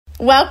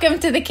Welcome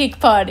to the Kick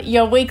Pod,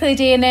 your weekly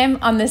D&M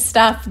on the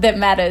stuff that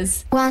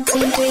matters. 1, 2,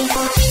 3, 4.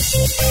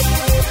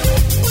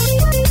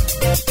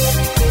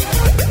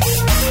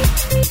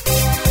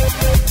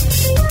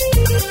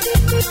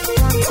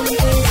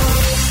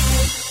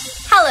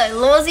 Hello,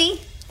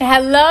 Lawsy.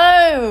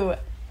 Hello.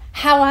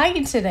 How are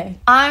you today?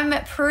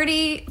 I'm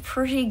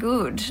pretty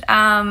good.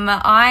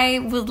 I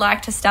would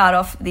like to start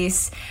off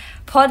this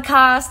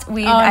podcast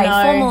with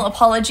a formal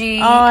apology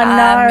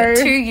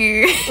to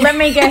you. Let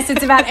me guess,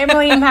 it's about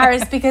Emily in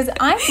Paris, because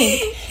I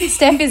think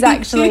Steph is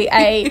actually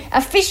a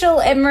official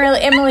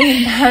Emily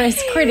in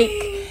Paris critic.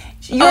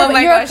 You're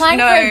applying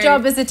for a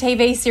job as a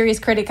TV series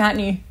critic, aren't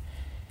you?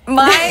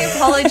 My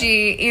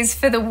apology is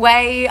for the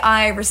way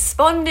I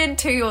responded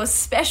to your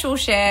special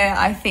share.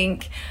 I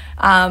think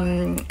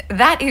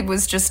that it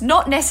was just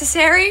not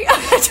necessary.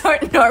 I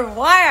don't know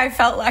why I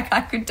felt like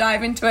I could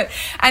dive into it.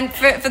 And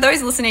for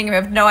those listening who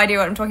have no idea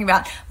what I'm talking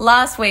about,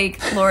 last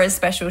week Laura's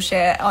special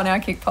share on our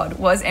Kick Pod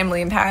was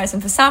Emily in Paris,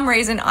 and for some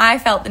reason I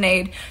felt the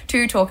need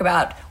to talk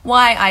about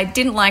why I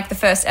didn't like the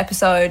first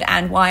episode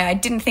and why I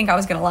didn't think I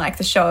was going to like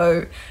the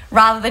show,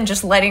 rather than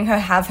just letting her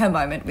have her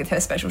moment with her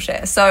special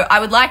share. So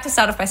I would like to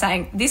start off by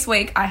saying this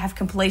week I have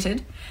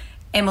completed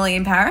Emily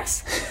in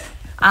Paris.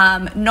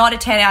 Not a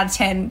 10 out of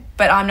 10,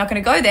 but I'm not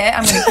going to go there.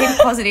 I'm going to keep it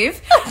positive.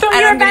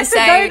 And I'm going to say,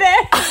 I'm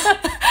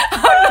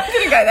not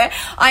going to go there.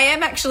 I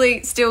am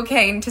actually still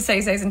keen to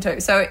see season 2.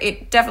 So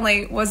it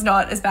definitely was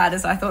not as bad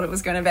as I thought it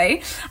was going to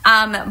be.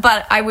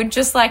 But I would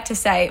just like to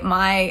say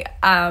my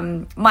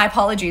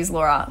apologies,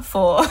 Laura,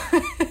 for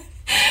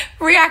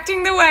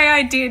reacting the way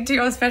I did to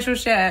your special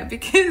share,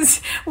 because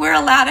we're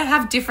allowed to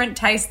have different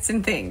tastes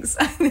in things.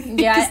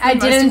 Yeah, I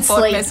didn't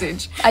sleep.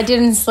 Message. I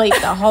didn't sleep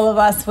the whole of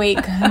last week.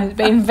 It's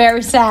been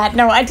very sad.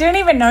 No, I didn't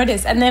even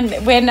notice. And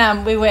then when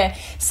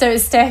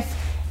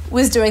Steph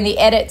was doing the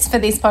edits for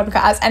this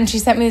podcast, and she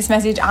sent me this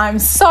message, I'm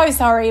so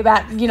sorry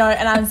about, and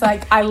I was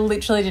like, I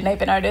literally didn't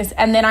even notice.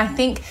 And then I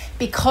think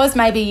because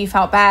maybe you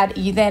felt bad,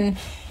 you then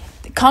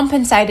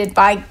compensated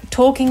by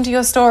talking to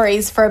your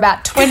stories for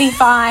about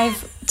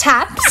 25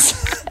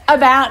 taps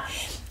about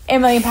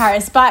Emily in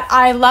Paris. But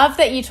I love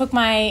that you took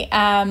my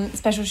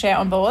special share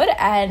on board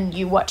and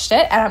you watched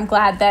it, and I'm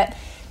glad that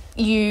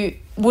you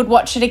would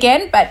watch it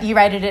again, but you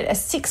rated it a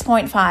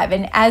 6.5.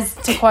 And as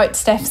to quote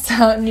Steph's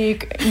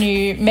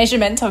new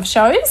measurement of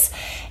shows,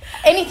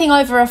 anything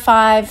over a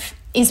 5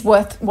 is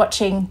worth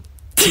watching.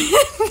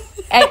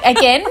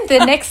 Again,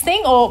 the next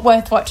thing, or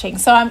worth watching.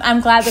 So I'm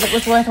glad that it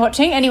was worth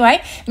watching.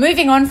 Anyway,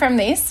 moving on from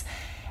this,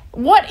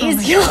 what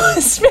is your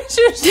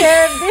special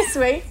share of this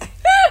week?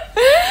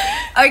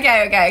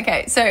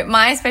 Okay. So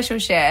my special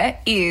share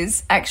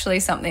is actually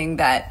something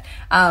that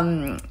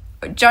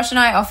Josh and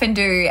I often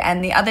do.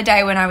 And the other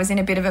day when I was in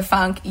a bit of a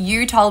funk,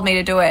 you told me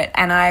to do it.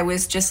 And I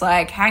was just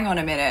like, hang on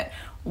a minute.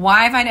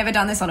 Why have I never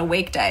done this on a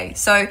weekday?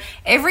 So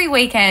every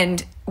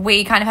weekend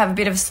we kind of have a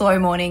bit of a slow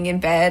morning in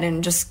bed,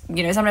 and just,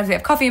 sometimes we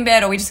have coffee in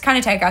bed, or we just kind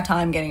of take our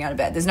time getting out of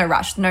bed. There's no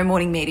rush, no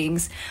morning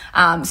meetings.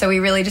 So we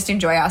really just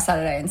enjoy our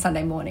Saturday and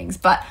Sunday mornings.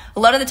 But a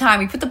lot of the time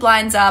we put the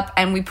blinds up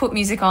and we put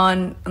music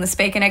on the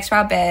speaker next to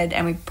our bed,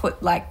 and we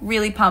put like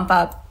really pump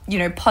up,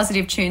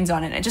 positive tunes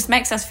on it. It just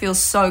makes us feel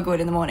so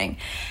good in the morning.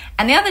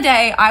 And the other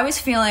day I was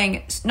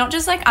feeling not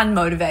just like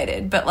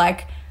unmotivated, but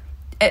like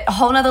a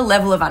whole nother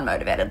level of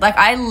unmotivated. Like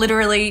I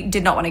literally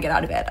did not want to get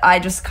out of bed. I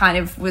just kind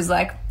of was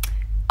like,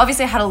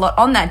 obviously I had a lot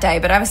on that day,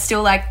 but I was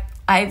still like,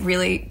 I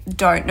really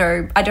don't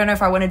know. I don't know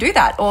if I want to do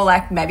that, or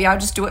like maybe I'll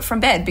just do it from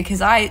bed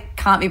because I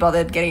can't be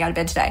bothered getting out of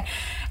bed today.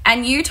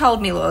 And you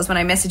told me, Laws, when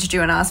I messaged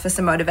you and asked for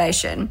some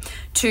motivation,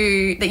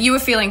 that you were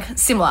feeling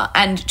similar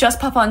and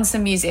just pop on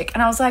some music.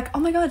 And I was like, oh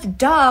my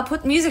God,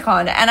 put music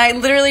on. And I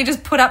literally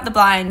just put up the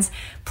blinds,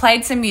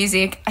 played some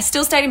music. I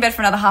still stayed in bed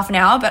for another half an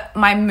hour, but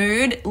my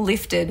mood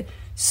lifted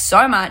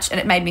so much and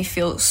it made me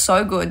feel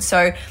so good.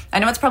 So I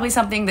know it's probably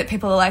something that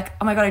people are like,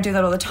 oh my God, I do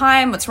that all the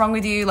time. What's wrong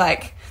with you?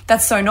 Like,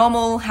 that's so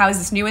normal. How is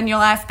this new in your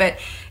life? But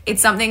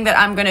it's something that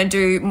I'm going to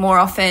do more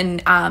often,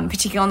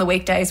 particularly on the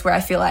weekdays where I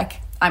feel like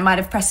I might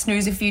have pressed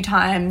snooze a few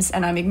times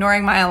and I'm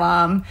ignoring my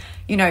alarm.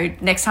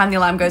 Next time the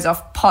alarm goes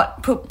off, put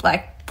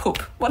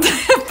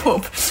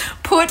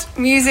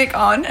music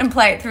on and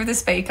play it through the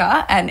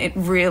speaker, and it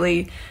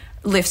really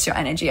lifts your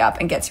energy up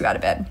and gets you out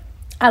of bed.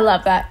 I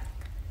love that.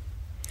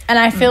 And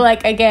I feel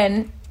like,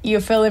 again,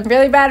 you're feeling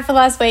really bad for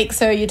last week,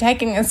 so you're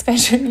taking a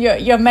special,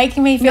 you're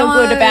making me feel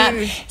good about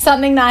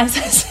something nice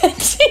I said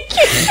to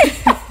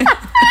you.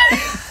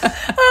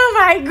 Oh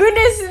my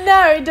goodness,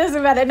 no, it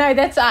doesn't matter. No,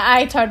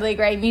 I totally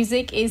agree.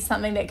 Music is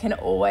something that can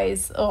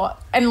always, or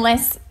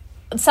unless,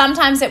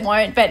 sometimes it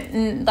won't, but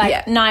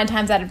 9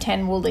 times out of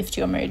 10 will lift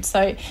your mood.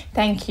 So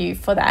thank you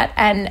for that.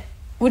 And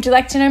would you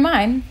like to know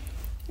mine?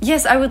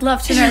 Yes, I would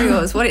love to know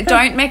yours.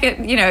 Don't make it,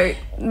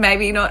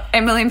 maybe not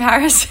Emily in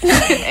Paris.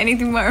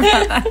 Anything more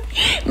about that?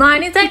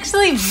 Mine is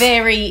actually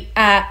very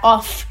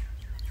off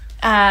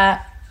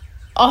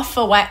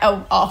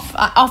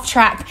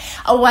track,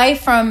 away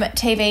from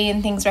TV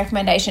and things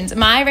recommendations.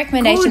 My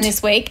recommendation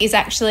this week is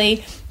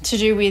actually to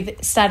do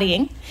with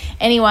studying.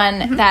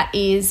 Anyone that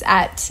is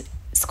at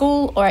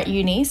school or at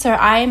uni. So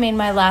I am in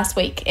my last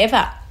week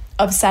ever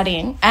of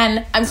studying,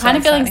 and I'm kind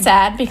of feeling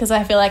sad because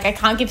I feel like I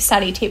can't give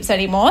study tips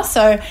anymore.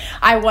 So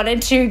I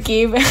wanted to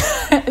give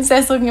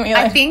Seth's looking at me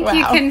like, I think wow.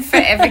 You can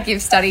forever give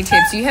study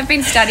tips. You have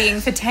been studying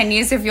for 10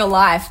 years of your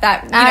life.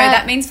 That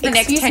that means for the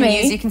next 10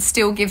 years you can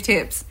still give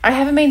tips. I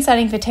haven't been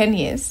studying for 10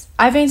 years.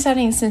 I've been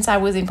studying since I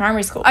was in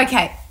primary school.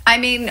 Okay. I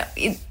mean,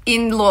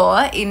 in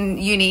law, in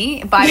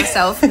uni, by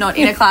yourself, not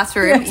in a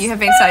classroom, you have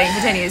been studying for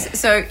 10 years.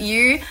 So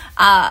you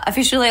are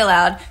officially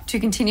allowed to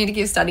continue to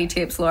give study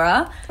tips,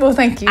 Laura. Well,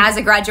 thank you. As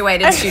a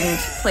graduated student,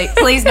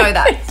 please know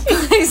that.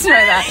 Please know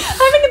that.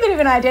 I'm having a bit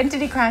of an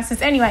identity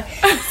crisis. Anyway,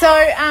 so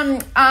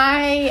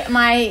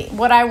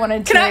what I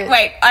wanted to...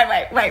 Wait.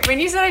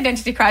 When you said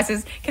identity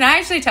crisis, can I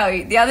actually tell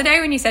you, the other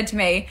day when you said to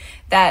me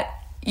that,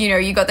 you know,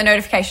 you got the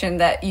notification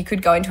that you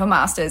could go into a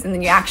master's and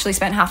then you actually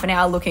spent half an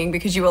hour looking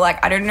because you were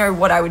like, I don't know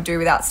what I would do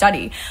without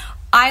study.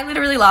 I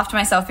literally laughed to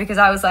myself because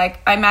I was like,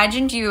 I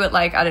imagined you at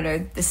like, I don't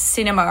know, the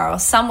cinema or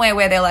somewhere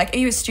where they're like, are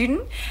you a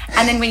student?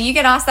 And then when you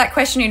get asked that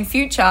question in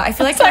future, I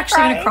feel like you're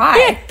actually going to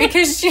cry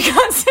because you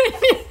can't see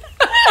it.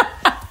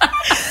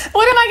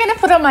 What am I going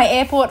to put on my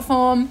airport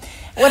form?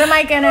 What am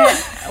I going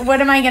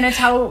to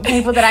tell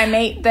people that I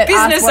meet that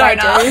business ask what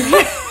owner. I do?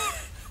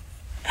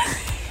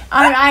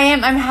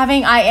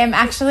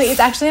 It's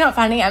actually not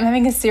funny. I'm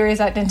having a serious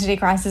identity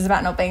crisis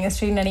about not being a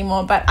student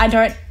anymore, but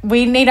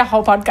we need a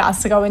whole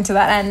podcast to go into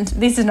that, and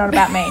this is not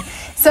about me.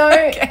 So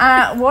okay.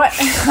 What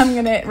I'm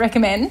going to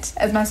recommend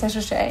as my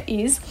special share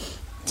is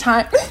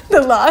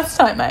the last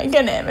time I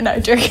can ever, no,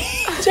 joking,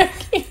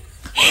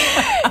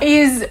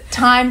 is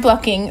time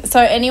blocking.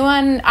 So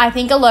I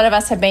think a lot of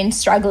us have been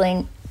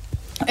struggling,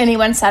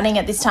 anyone studying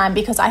at this time,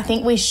 because I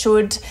think we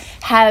should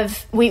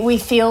we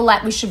feel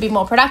like we should be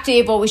more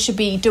productive, or we should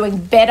be doing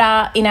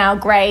better in our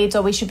grades,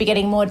 or we should be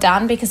getting more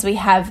done because we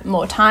have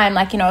more time.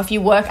 Like, you know, if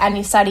you work and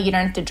you study, you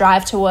don't have to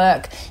drive to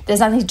work. There's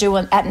nothing to do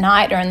at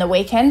night or in the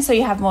weekend, so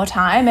you have more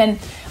time. And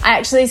I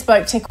actually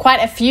spoke to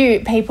quite a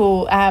few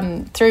people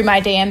through my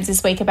DMs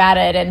this week about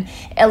it, and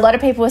a lot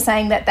of people were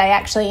saying that they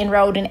actually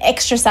enrolled in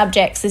extra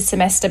subjects this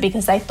semester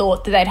because they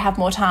thought that they'd have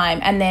more time,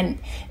 and then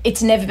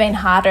it's never been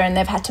harder and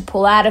they've had to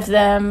pull out of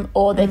them,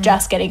 or they're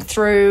just getting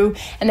through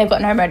and they've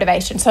got no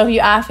motivation. So if you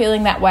are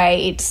feeling that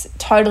way, it's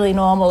totally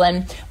normal.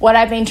 And what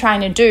I've been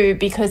trying to do,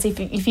 because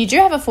if you do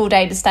have a full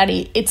day to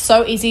study, it's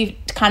so easy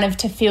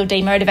to feel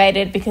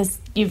demotivated because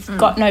you've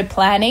got no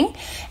planning.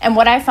 And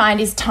what I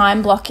find is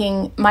time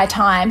blocking my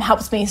time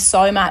helps me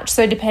so much.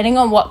 So depending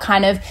on what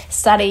kind of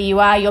study you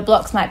are, your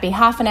blocks might be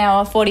half an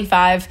hour,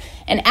 45,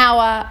 an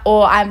hour,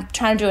 or I'm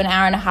trying to do an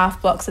hour and a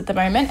half blocks at the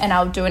moment, and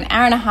I'll do an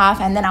hour and a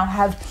half, and then I'll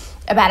have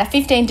about a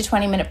 15 to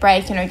 20 minute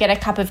break, you know, get a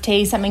cup of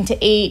tea, something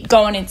to eat,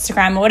 go on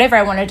Instagram or whatever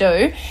I want to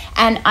do.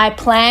 And I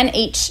plan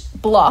each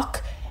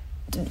block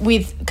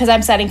because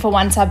I'm studying for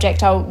one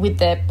subject, with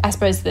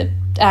the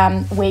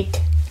week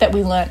that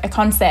we learnt a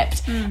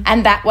concept.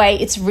 And that way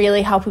it's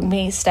really helping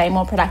me stay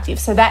more productive.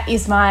 So that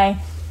is my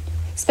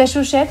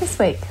special share this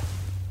week.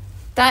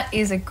 That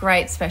is a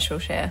great special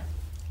share.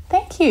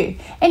 Thank you.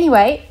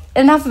 Anyway,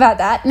 enough about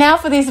that. Now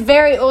for this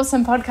very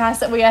awesome podcast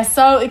that we are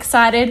so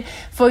excited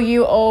for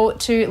you all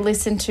to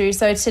listen to.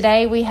 So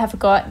today we have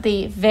got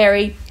the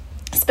very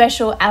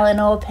special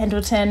Eleanor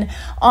Pendleton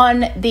on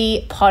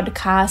the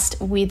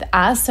podcast with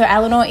us. So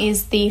Eleanor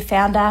is the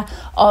founder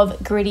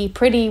of Gritty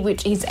Pretty,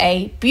 which is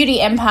a beauty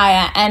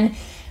empire. And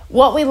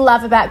what we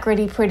love about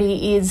Gritty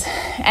Pretty is,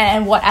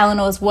 and what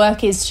Eleanor's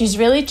work is, she's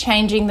really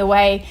changing the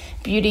way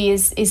beauty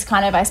is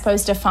kind of, I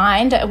suppose,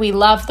 defined. We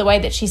love the way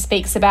that she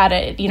speaks about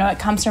it. You know, it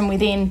comes from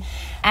within.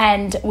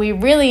 And we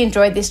really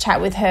enjoyed this chat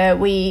with her.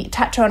 We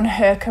touch on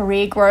her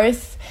career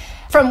growth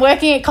from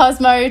working at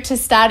Cosmo to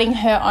starting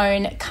her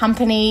own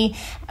company.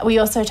 We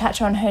also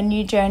touch on her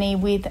new journey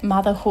with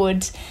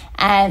motherhood.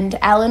 And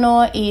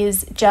Eleanor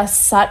is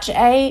just such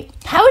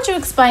how would you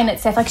explain it,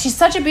 Steph? Like, she's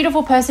such a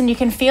beautiful person. You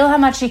can feel how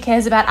much she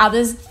cares about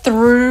others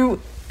through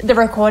the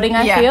recording,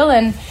 I feel.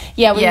 And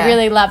we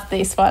really loved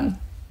this one.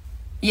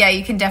 Yeah,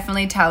 you can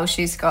definitely tell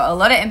she's got a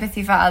lot of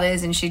empathy for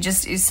others, and she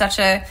just is such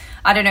a,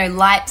 I don't know,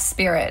 light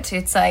spirit.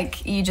 It's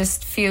like you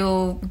just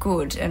feel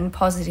good and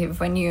positive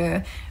when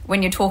you're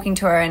talking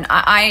to her. And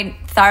I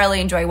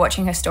thoroughly enjoy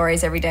watching her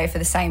stories every day for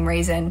the same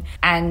reason.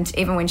 And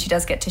even when she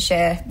does get to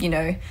share, you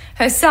know,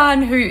 her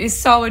son, who is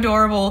so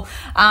adorable.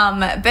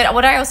 But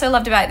what I also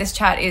loved about this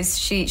chat is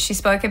she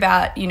spoke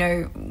about, you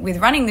know, with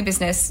running the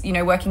business, you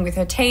know, working with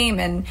her team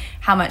and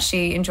how much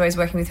she enjoys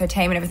working with her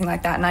team and everything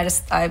like that. And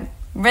I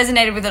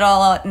resonated with it all a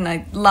lot, and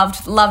I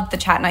loved the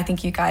chat, and I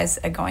think you guys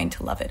are going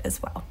to love it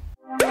as well.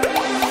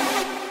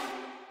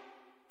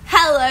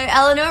 Hello,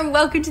 Eleanor, and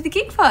welcome to the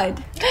KIC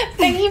Pod.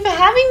 Thank you for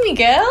having me,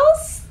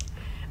 girls.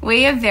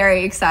 We are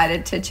very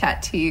excited to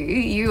chat to you.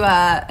 You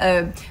are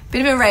a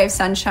bit of a ray of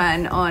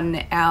sunshine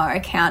on our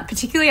account,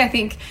 particularly I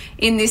think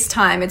in this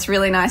time. It's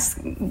really nice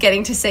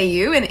getting to see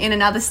you in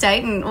another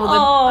state and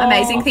all the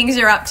amazing things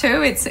you're up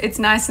to. It's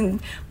nice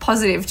and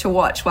positive to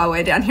watch while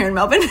we're down here in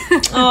Melbourne.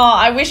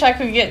 I wish I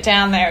could get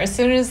down there as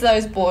soon as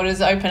those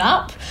borders open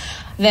up.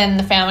 then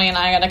the family and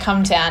I are going to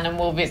come down and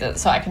we'll visit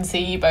so I can see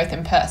you both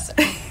in person.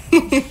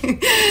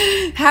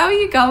 How are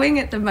you going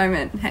at the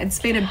moment? It's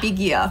been a big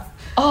year.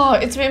 Oh,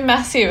 it's been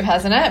massive,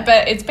 hasn't it?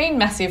 But it's been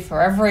massive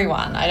for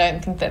everyone. I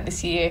don't think that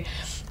this year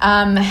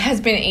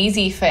has been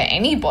easy for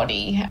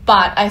anybody.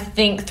 But I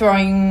think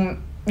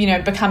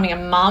becoming a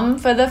mum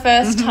for the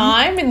first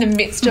time in the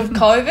midst of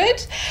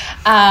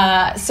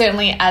COVID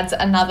certainly adds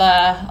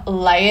another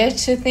layer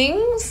to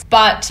things.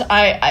 But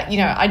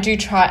I do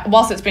try,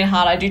 whilst it's been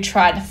hard, I do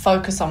try to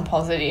focus on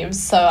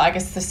positives. So I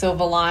guess the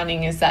silver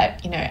lining is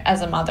that,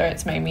 as a mother,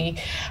 it's made me,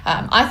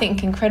 I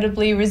think,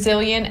 incredibly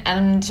resilient.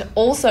 And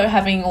also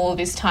having all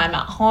this time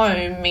at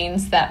home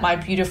means that my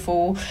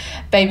beautiful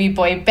baby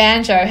boy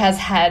Banjo has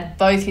had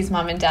both his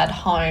mum and dad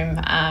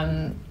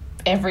home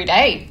every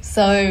day.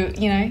 So,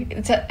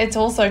 it's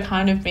also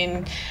kind of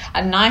been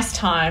a nice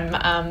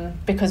time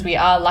because we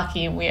are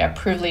lucky and we are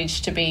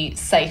privileged to be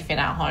safe in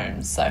our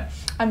homes. So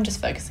I'm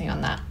just focusing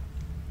on that.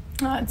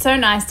 Oh, it's so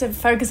nice to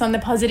focus on the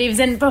positives.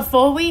 And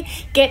before we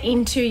get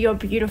into your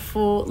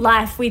beautiful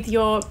life with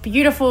your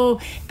beautiful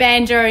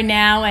Banjo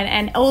now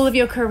and all of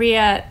your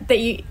career,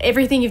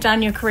 everything you've done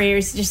in your career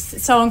is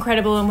just so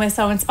incredible and we're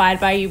so inspired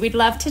by you. We'd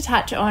love to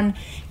touch on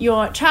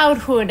your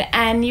childhood,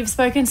 and you've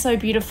spoken so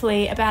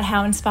beautifully about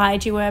how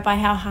inspired you were by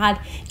how hard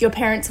your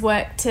parents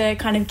worked to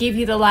kind of give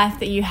you the life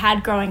that you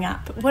had growing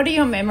up. What are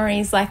your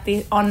memories like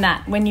on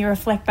that when you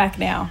reflect back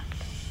now?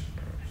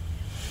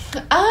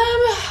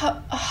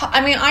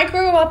 I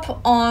grew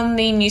up on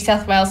the New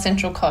South Wales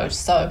Central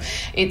Coast, so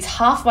it's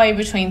halfway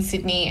between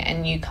Sydney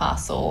and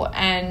Newcastle,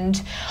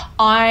 and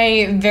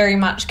I very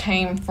much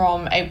came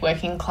from a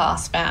working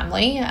class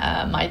family.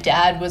 My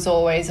dad was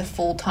always a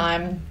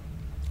full-time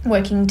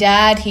working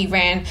dad. He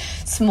ran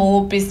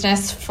small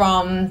business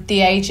from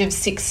the age of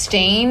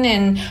 16,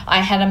 and I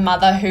had a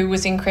mother who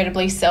was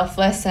incredibly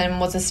selfless and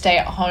was a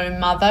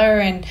stay-at-home mother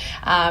and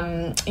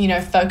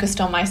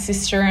focused on my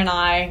sister and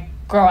I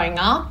growing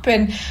up.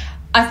 And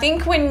I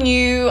think when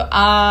you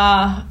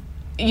are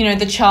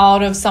the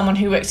child of someone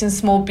who works in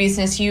small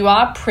business, you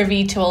are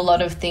privy to a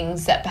lot of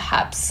things that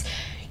perhaps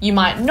you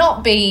might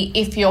not be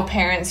if your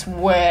parents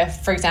were,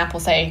 for example,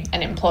 say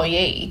an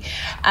employee.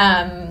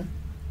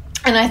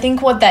 And I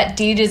think what that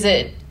did is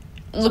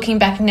looking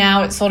back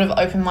now, it sort of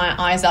opened my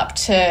eyes up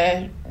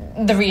to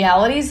the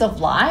realities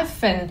of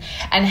life and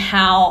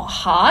how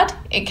hard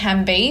it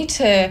can be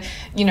to,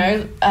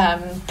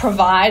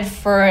 provide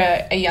for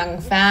a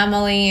young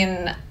family.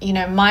 And,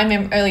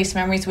 my earliest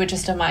memories were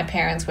just of my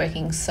parents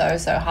working so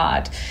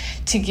hard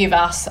to give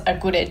us a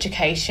good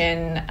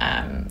education,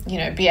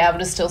 be able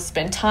to still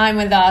spend time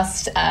with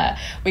us.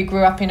 We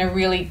grew up in a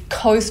really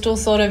coastal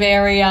sort of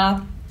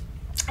area.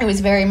 It was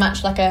very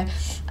much like a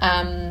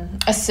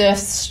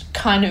surf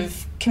kind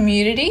of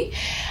community,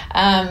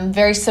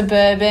 very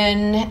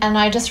suburban. And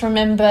I just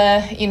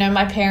remember,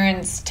 my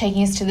parents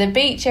taking us to the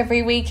beach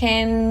every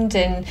weekend,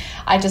 and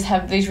I just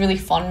have these really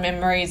fond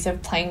memories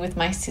of playing with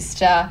my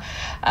sister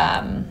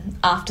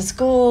after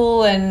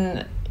school.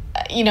 And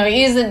it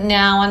isn't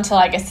now until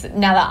I guess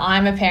now that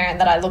I'm a parent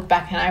that I look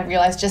back and I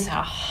realise just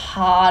how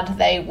hard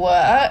they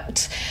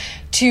worked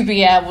to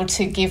be able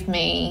to give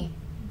me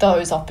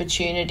those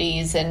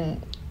opportunities.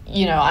 And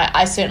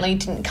I certainly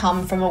didn't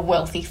come from a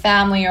wealthy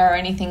family or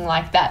anything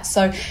like that.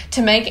 So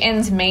to make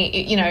ends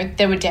meet,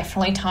 there were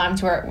definitely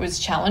times where it was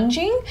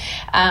challenging.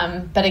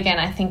 But again,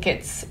 I think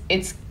it's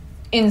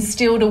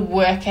instilled a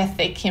work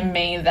ethic in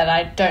me that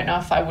I don't know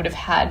if I would have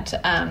had,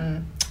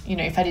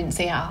 if I didn't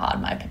see how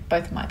hard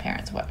both of my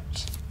parents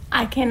worked.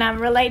 I can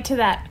relate to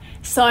that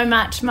so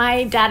much.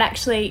 My dad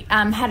actually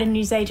had a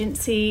news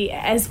agency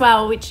as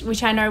well,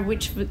 which I know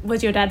which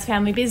was your dad's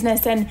family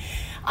business. And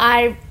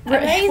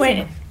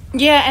Amazing.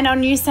 And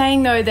on you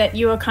saying, though, that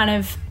you were kind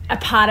of a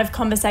part of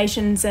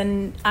conversations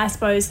and I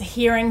suppose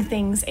hearing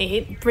things,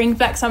 it brings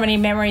back so many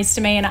memories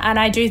to me. And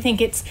I do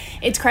think it's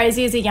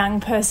crazy as a young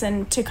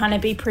person to kind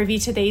of be privy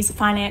to these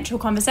financial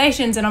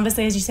conversations. And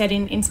obviously, as you said,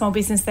 in small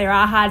business, there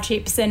are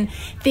hardships and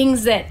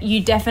things that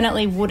you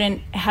definitely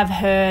wouldn't have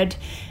heard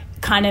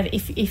kind of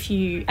if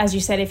you, as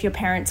you said, if your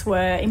parents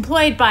were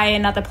employed by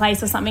another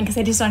place or something, because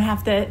they just don't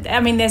have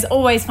there's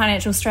always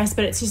financial stress,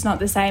 but it's just not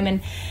the same.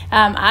 And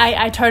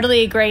I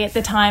totally agree. At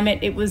the time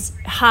it was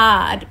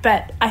hard,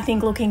 but I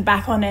think looking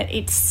back on it,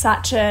 it's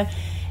such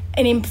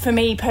for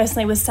me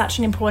personally was such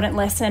an important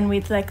lesson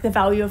with like the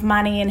value of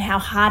money and how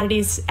hard it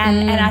is,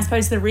 and I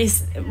suppose the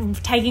risk,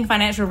 taking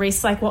financial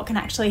risks, like what can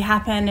actually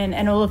happen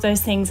and all of those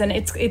things. And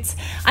it's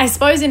I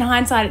suppose in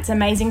hindsight it's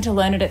amazing to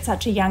learn it at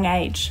such a young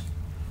age.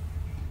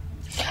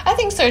 I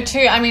think so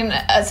too. I mean,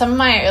 some of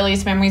my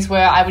earliest memories were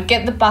I would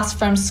get the bus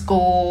from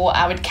school,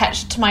 I would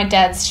catch it to my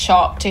dad's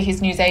shop, to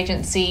his news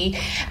agency.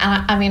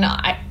 And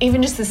I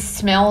even just the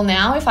smell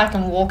now, if I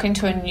can walk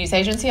into a news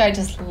agency, I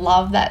just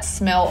love that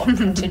smell of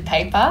printed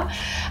paper.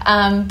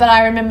 But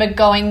I remember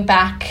going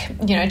back,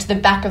 to the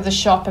back of the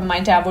shop, and my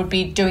dad would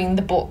be doing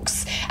the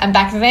books. And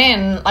back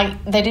then,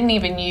 they didn't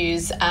even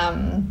use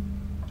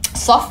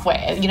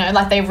software,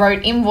 they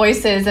wrote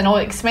invoices and all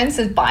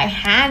expenses by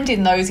hand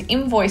in those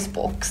invoice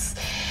books.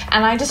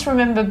 And I just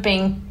remember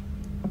being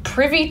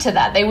privy to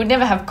that. They would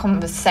never have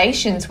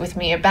conversations with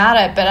me about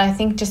it, but I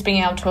think just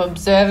being able to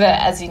observe it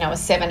as, you know, a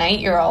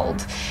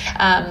 7-8-year-old,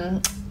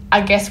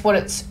 I guess what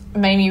it's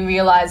made me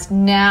realise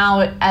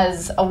now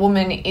as a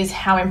woman is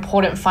how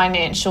important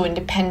financial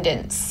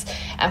independence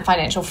and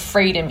financial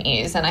freedom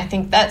is. And I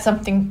think that's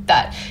something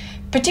that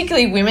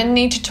particularly women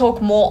need to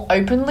talk more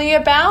openly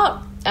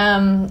about.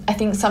 I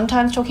think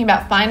sometimes talking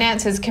about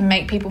finances can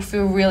make people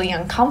feel really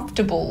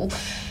uncomfortable,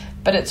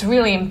 but it's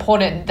really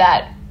important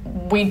that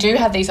we do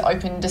have these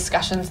open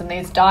discussions and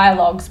these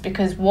dialogues,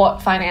 because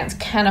what finance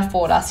can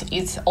afford us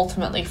is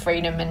ultimately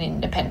freedom and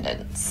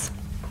independence.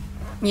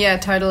 Yeah,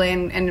 totally.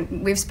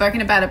 And we've spoken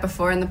about it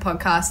before in the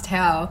podcast,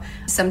 how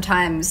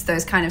sometimes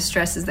those kind of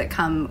stresses that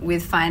come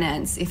with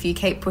finance, if you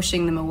keep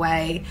pushing them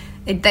away,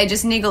 they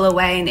just niggle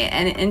away,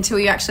 and until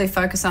you actually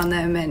focus on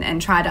them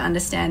and try to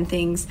understand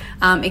things,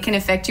 it can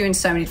affect you in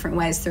so many different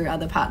ways through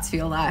other parts of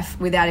your life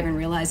without even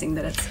realizing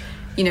that it's,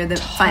 you know, the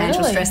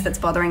financial stress that's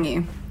bothering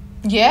you.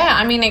 Yeah,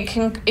 I mean,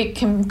 it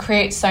can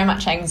create so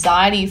much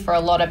anxiety for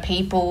a lot of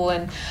people,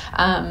 and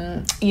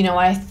you know,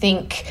 I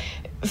think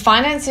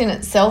finance in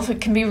itself, it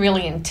can be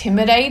really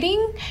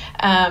intimidating,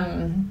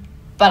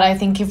 but I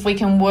think if we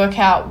can work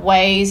out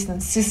ways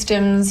and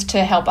systems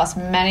to help us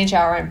manage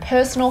our own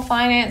personal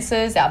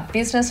finances, our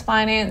business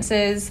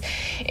finances,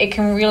 it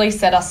can really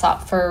set us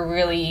up for a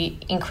really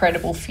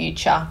incredible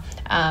future,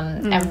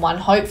 and one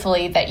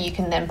hopefully that you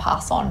can then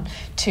pass on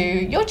to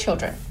your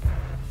children.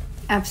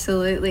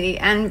 Absolutely.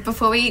 And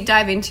before we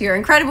dive into your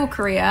incredible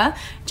career,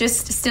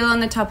 just still on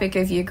the topic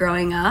of you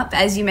growing up,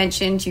 as you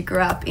mentioned, you grew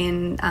up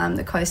in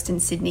the coast in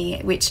Sydney,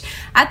 which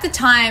at the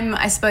time,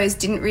 I suppose,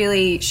 didn't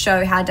really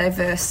show how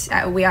diverse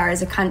we are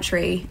as a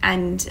country.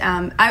 And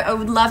I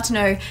would love to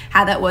know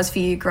how that was for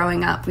you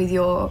growing up with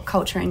your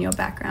culture and your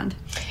background.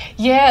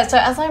 Yeah, so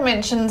as I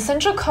mentioned,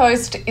 Central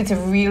Coast is a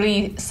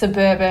really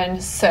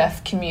suburban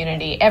surf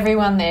community.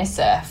 Everyone there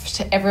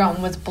surfed.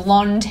 Everyone was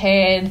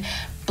blonde-haired,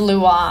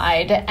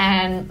 blue-eyed,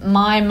 and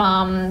my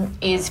mum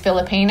is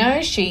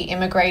Filipino. She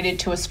immigrated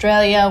to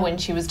Australia when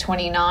she was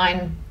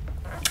 29,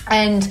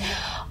 and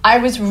I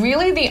was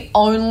really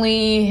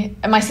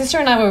my sister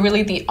and I were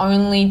really the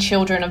only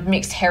children of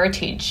mixed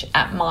heritage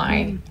at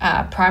my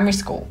primary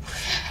school.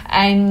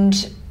 And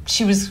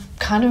she was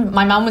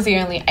my mum was the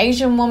only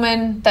Asian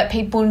woman that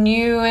people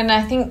knew, and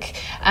I think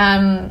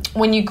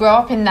when you grow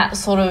up in that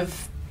sort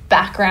of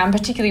background,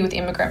 particularly with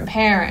immigrant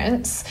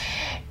parents,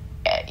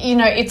 you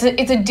know, it's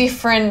a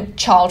different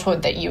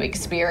childhood that you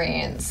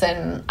experience.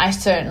 And I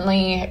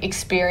certainly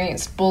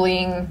experienced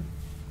bullying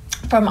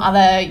from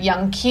other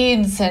young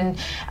kids, and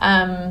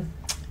I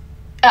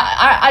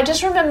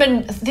just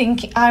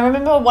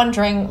remember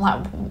wondering,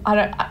 like,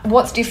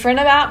 what's different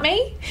about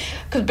me,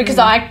 because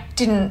I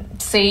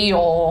didn't see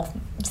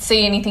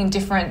anything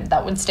different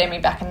that would stare me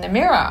back in the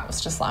mirror. I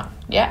was just like,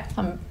 yeah,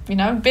 I'm, you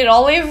know, a bit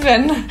olive,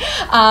 and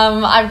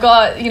I've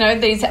got, you know,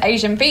 these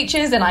Asian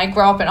features, and I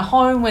grew up in a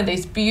home where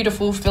this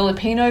beautiful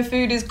Filipino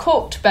food is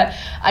cooked, but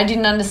I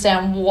didn't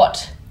understand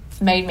what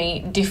made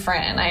me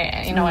different.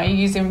 And I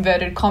use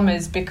inverted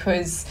commas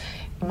because,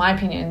 in my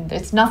opinion,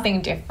 there's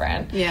nothing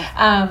different.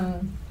 Yeah.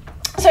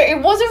 So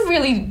it was a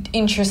really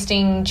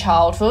interesting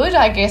childhood.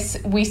 I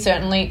guess we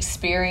certainly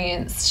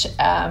experienced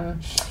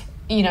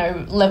you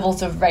know,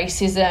 levels of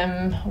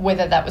racism,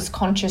 whether that was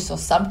conscious or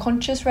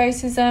subconscious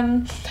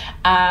racism.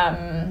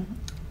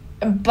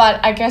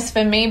 But I guess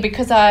for me,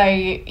 because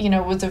I, you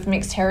know, was of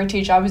mixed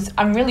heritage,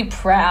 I'm really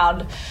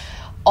proud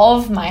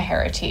of my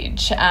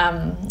heritage.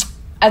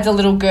 As a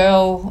little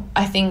girl,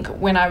 I think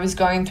when I was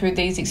going through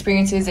these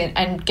experiences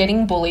and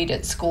getting bullied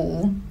at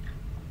school,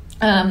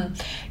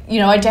 you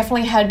know, I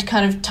definitely had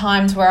kind of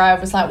times where I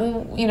was like,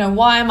 well, you know,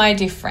 why am I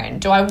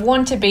different? Do I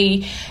want to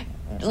be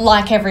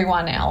like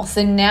everyone else?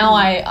 And now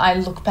I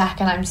look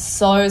back and I'm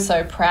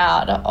so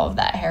proud of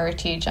that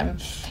heritage. I'm,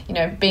 you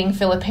know, being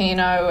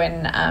Filipino,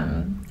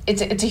 and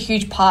it's a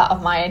huge part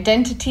of my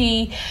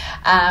identity.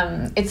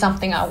 It's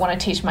something I want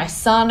to teach my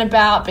son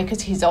about,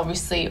 because he's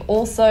obviously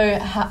also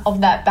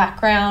of that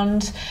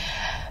background.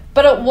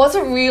 But it was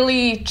a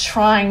really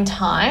trying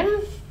time,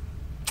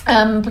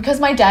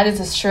 because my dad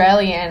is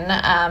Australian,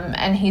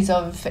 and he's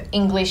of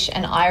English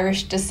and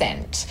Irish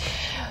descent.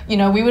 You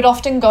know, we would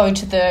often go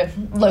to the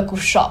local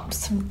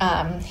shops,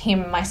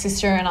 him, my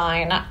sister and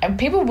I, and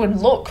people would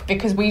look,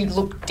 because we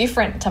look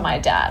different to my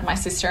dad. My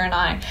sister and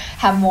I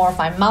have more of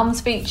my mum's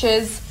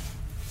features.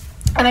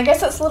 And I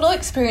guess it's little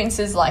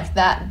experiences like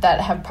that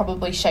have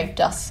probably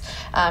shaped us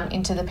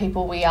into the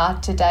people we are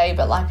today.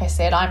 But like I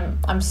said,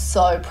 I'm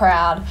so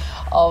proud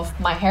of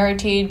my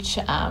heritage.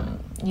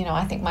 You know,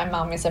 I think my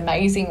mum is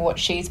amazing what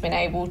she's been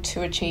able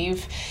to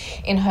achieve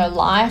in her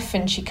life,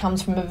 and she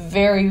comes from a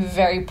very,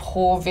 very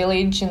poor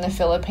village in the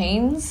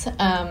Philippines.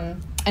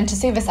 And to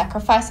see the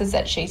sacrifices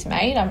that she's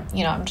made,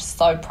 I'm just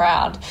so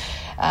proud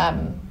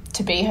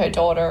to be her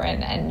daughter,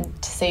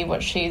 and to see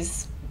what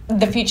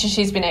the future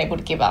she's been able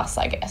to give us,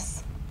 I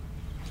guess.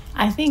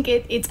 I think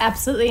it's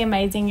absolutely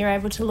amazing you're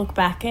able to look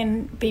back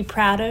and be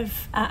proud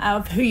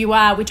of who you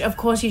are, which of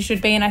course you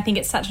should be. And I think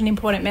it's such an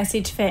important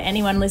message for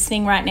anyone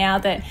listening right now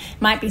that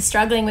might be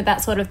struggling with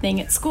that sort of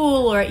thing at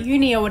school or at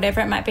uni or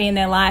whatever it might be in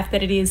their life,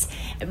 that it is,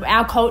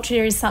 our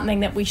culture is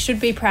something that we should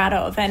be proud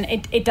of. And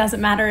it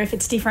doesn't matter if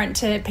it's different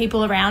to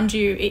people around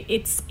you.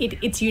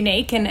 It's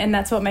unique, and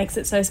that's what makes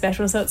it so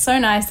special. So it's so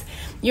nice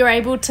you're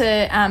able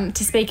to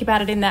speak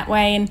about it in that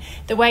way. And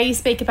the way you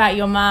speak about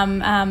your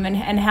mum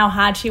and how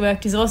hard she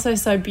worked is also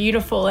so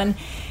beautiful. And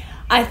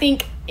I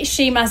think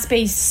she must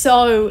be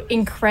so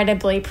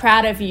incredibly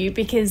proud of you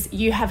because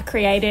you have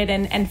created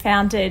and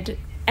founded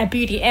a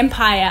beauty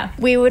empire.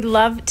 We would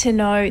love to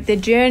know the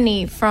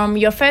journey from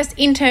your first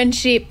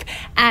internship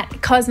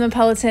at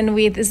Cosmopolitan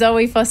with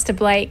Zoe Foster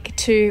Blake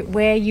to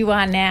where you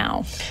are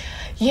now.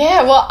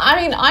 Yeah, well,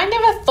 I mean, I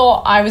never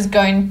thought I was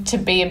going to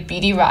be a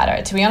beauty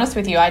writer. To be honest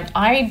with you,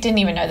 I didn't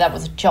even know that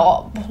was a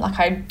job. Like,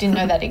 I didn't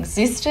know that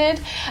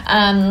existed.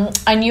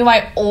 I knew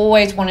I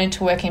always wanted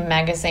to work in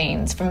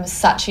magazines from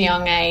such a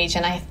young age.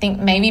 And I think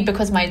maybe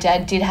because my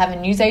dad did have a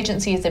news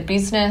agency as a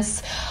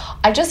business,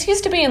 I just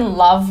used to be in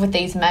love with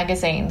these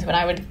magazines. When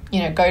I would,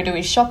 go to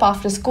his shop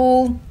after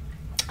school,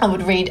 I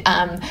would read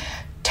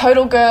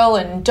Total Girl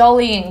and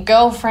Dolly and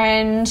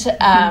Girlfriend,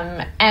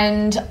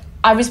 and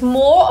I was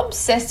more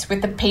obsessed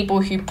with the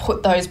people who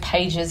put those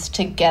pages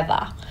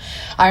together.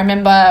 I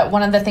remember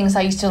one of the things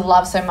I used to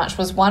love so much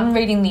was, one,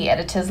 reading the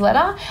editor's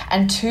letter,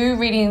 and two,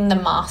 reading the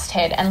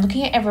masthead and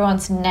looking at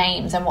everyone's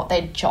names and what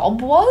their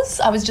job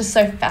was. I was just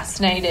so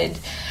fascinated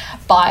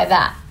by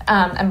that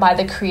and by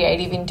the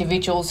creative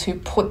individuals who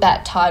put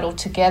that title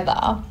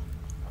together.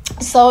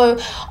 So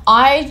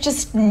I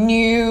just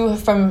knew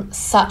from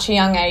such a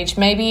young age,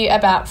 maybe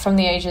about from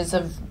the ages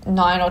of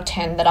 9 or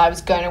 10, that I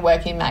was going to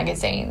work in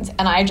magazines.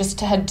 And I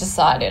just had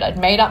decided, I'd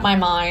made up my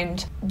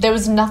mind. There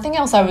was nothing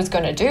else I was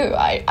going to do.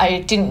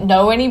 I didn't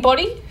know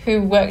anybody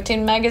who worked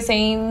in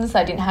magazines.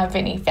 I didn't have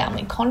any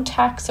family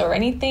contacts or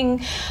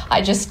anything.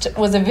 I just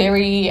was a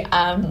very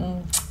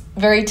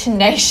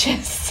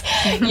tenacious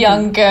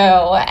young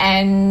girl.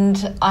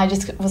 And I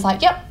just was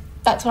like, yep,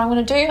 that's what I'm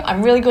going to do.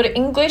 I'm really good at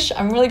English.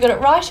 I'm really good at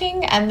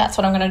writing. And that's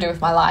what I'm going to do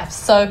with my life.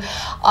 So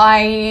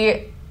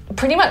I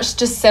pretty much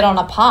just set on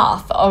a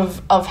path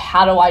of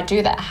how do I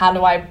do that? How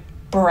do I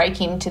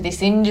break into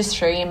this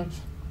industry? And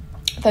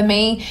for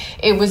me,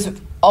 it was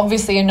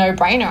obviously a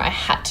no-brainer. I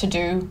had to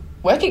do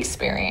work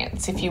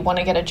experience. If you want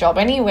to get a job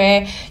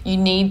anywhere, you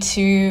need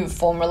to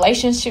form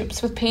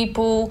relationships with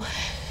people.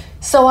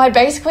 So I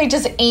basically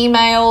just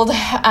emailed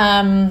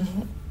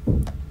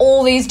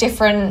all these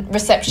different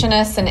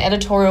receptionists and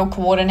editorial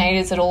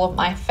coordinators at all of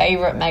my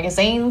favourite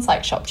magazines,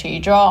 like Shop Till You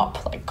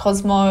Drop, like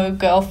Cosmo,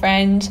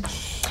 Girlfriend.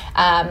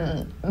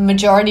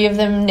 Majority of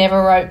them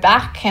never wrote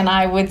back, and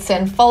I would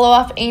send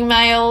follow-up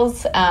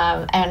emails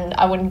and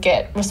I wouldn't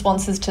get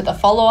responses to the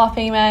follow-up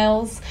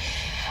emails.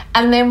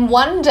 And then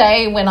one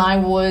day when I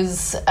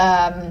was,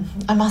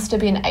 I must have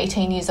been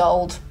 18 years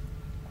old,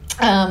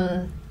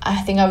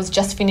 I think I was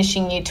just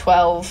finishing year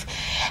 12,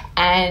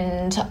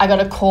 and I got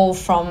a call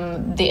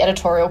from the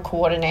editorial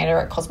coordinator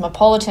at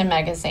Cosmopolitan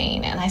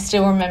magazine, and I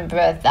still remember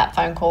that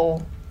phone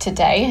call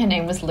today. Her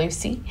name was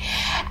Lucy,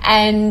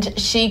 and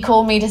she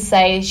called me to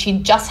say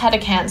she'd just had a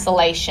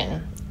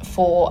cancellation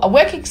for a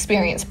work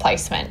experience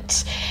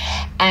placement,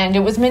 and it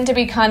was meant to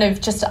be kind of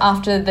just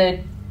after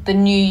the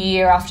new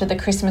year, after the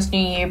Christmas New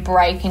Year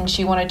break, and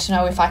she wanted to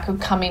know if I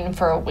could come in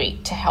for a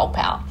week to help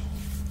out.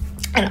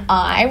 And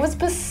I was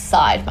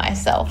beside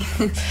myself.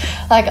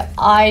 Like,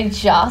 I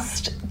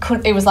just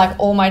couldn't, it was like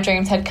all my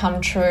dreams had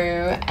come true,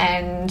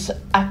 and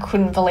I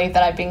couldn't believe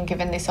that I'd been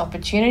given this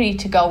opportunity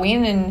to go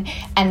in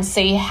and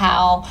see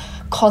how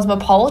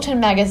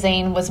Cosmopolitan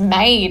magazine was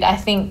made. I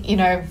think,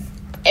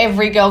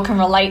 every girl can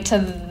relate to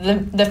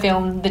the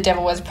film The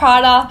Devil Wears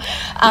Prada.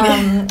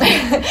 And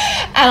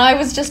I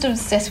was just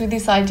obsessed with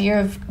this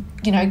idea of,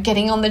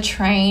 getting on the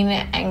train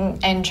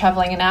and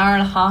traveling an hour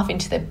and a half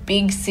into the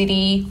big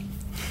city,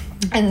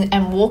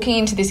 and walking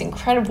into this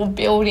incredible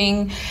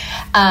building.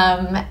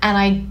 And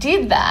I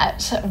did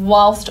that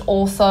whilst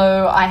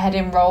also I had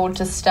enrolled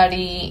to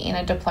study in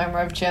a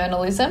diploma of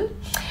journalism.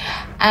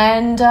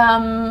 And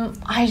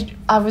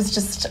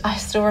I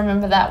still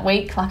remember that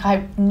week. Like,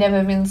 I've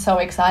never been so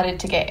excited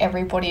to get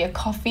everybody a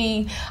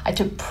coffee. I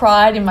took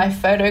pride in my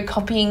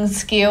photocopying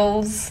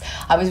skills.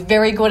 I was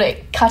very good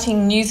at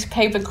cutting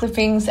newspaper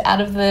clippings out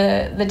of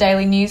the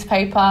daily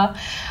newspaper.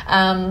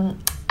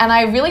 And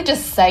I really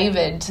just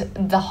savoured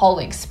the whole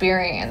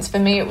experience. For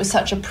me, it was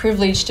such a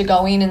privilege to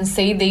go in and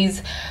see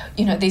these,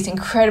 these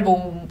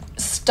incredible,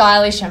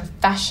 stylish and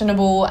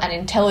fashionable and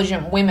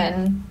intelligent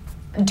women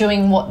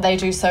doing what they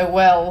do so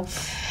well.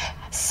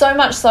 So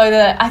much so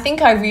that I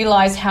think I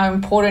realised how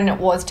important it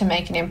was to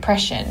make an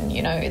impression.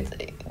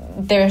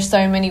 There are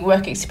so many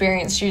work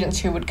experience students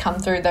who would come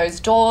through those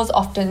doors.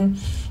 Often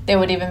there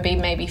would even be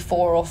maybe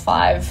 4 or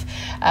 5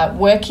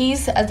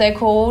 workies, as they're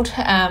called,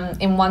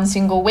 in one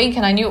single week.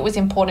 And I knew it was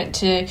important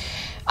to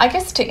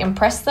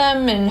impress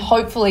them and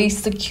hopefully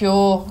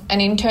secure an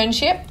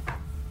internship.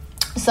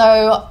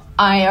 So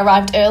I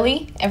arrived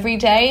early every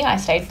day. I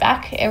stayed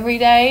back every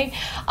day.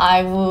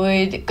 I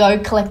would go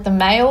collect the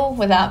mail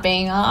without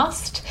being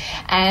asked.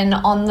 And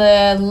on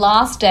the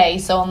last day,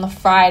 so on the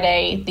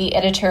Friday, the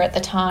editor at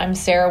the time,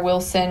 Sarah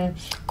Wilson,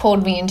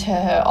 called me into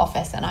her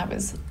office, and I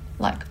was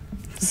like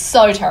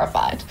so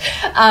terrified.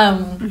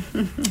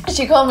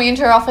 She called me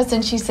into her office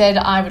and she said,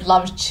 I would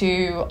love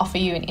to offer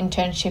you an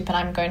internship, and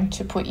I'm going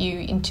to put you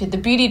into the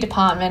beauty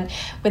department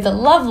with a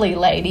lovely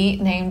lady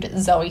named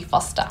Zoe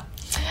Foster.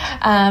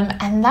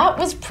 And that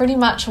was pretty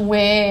much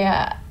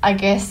where I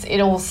guess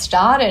it all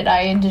started.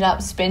 I ended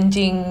up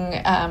spending,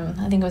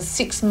 I think it was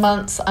 6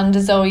 months under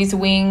Zoe's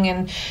wing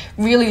and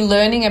really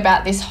learning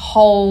about this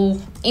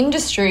whole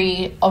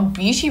industry of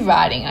beauty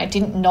writing. I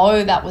didn't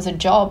know that was a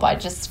job. I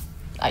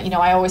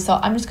always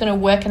thought I'm just going to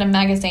work in a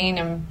magazine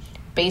and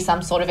be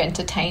some sort of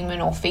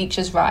entertainment or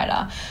features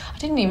writer. I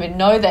didn't even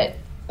know that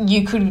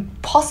you could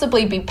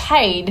possibly be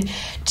paid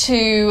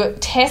to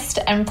test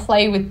and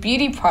play with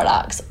beauty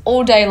products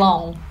all day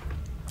long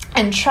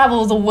and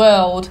travel the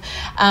world,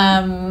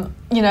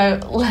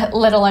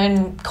 let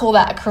alone call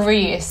that a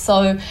career.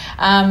 So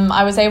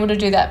I was able to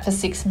do that for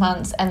 6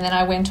 months, and then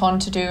I went on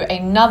to do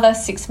another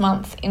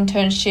 6-month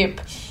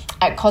internship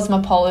at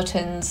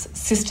Cosmopolitan's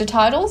sister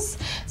titles.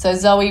 So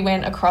Zoe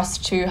went across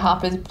to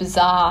Harper's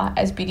Bazaar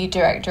as beauty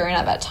director, and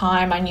at that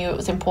time I knew it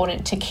was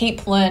important to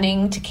keep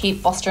learning, to keep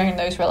fostering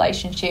those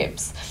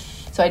relationships.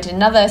 So I did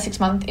another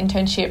 6-month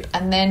internship,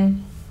 and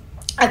then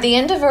at the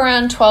end of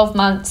around 12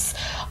 months,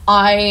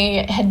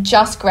 I had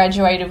just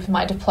graduated with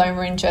my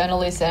diploma in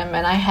journalism,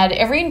 and I had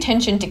every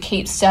intention to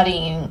keep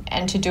studying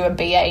and to do a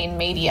BA in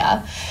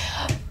media.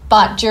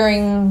 But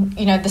during,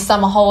 the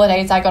summer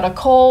holidays, I got a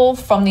call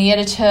from the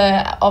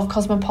editor of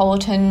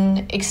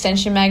Cosmopolitan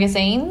Extension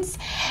magazines,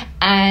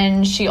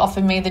 and she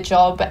offered me the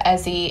job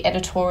as the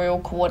editorial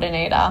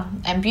coordinator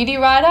and beauty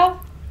writer.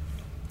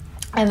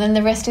 And then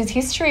the rest is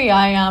history.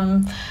 I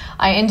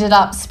ended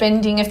up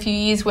spending a few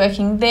years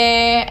working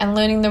there and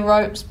learning the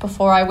ropes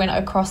before I went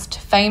across to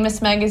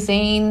Famous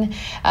magazine,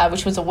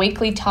 which was a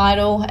weekly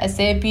title, as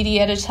their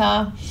beauty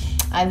editor.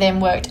 I then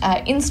worked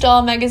at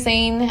InStyle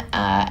magazine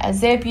as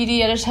their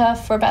beauty editor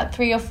for about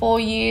 3 or 4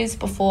 years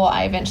before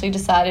I eventually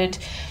decided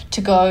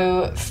to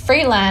go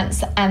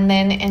freelance, and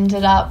then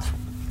ended up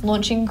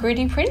launching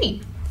Gritty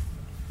Pretty.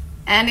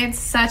 And it's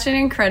such an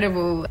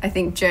incredible, I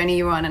think, journey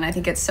you're on, and I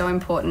think it's so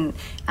important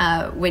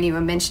when you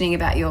were mentioning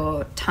about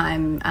your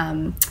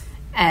time,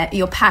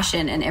 your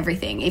passion and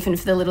everything, even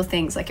for the little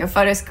things like your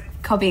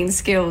photocopying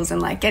skills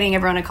and like getting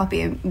everyone a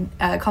coffee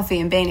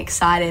and being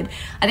excited.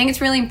 I think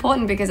it's really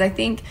important because I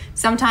think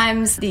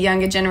sometimes the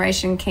younger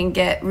generation can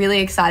get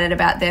really excited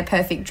about their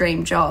perfect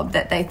dream job,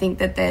 that they think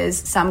that there's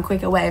some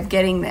quicker way of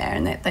getting there,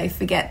 and that they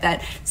forget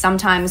that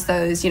sometimes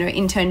those,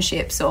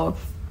 internships or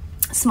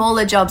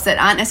smaller jobs that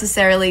aren't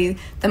necessarily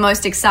the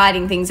most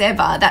exciting things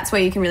ever, that's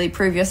where you can really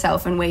prove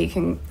yourself, and where you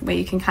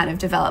can kind of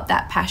develop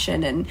that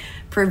passion and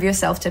prove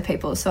yourself to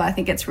people. So I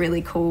think it's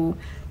really cool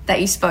that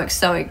you spoke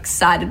so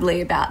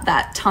excitedly about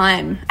that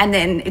time, and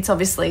then it's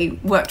obviously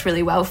worked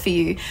really well for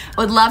you.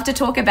 I would love to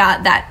talk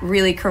about that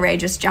really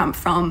courageous jump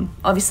from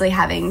obviously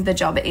having the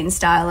job at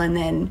InStyle and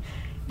then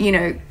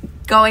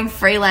going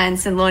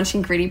freelance and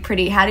launching Gritty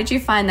Pretty. How did you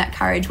find that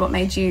courage? What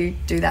made you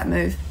do that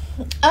move?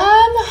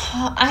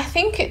 I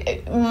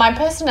think my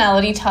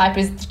personality type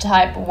is the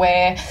type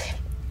where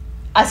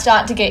I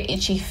start to get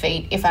itchy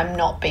feet if I'm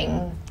not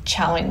being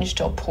challenged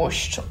or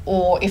pushed,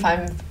 or if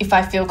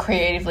I feel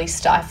creatively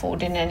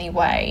stifled in any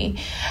way,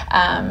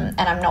 and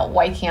I'm not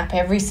waking up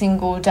every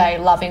single day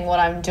loving what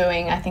I'm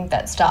doing. I think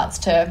that starts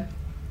to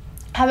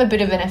have a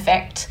bit of an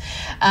effect.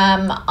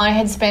 I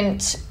had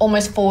spent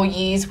almost 4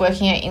 years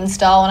working at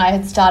InStyle, and I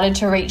had started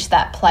to reach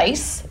that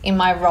place in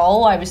my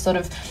role. I was sort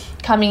of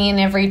coming in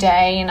every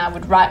day, and I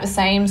would write the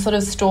same sort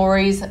of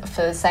stories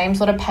for the same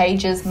sort of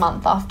pages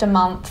month after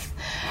month,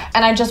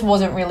 and I just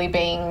wasn't really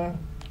being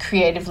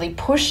creatively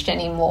pushed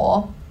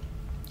anymore.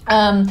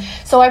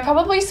 So I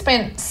probably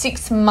spent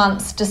 6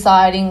 months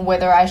deciding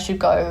whether I should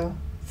go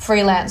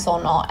freelance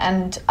or not.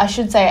 And I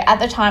should say at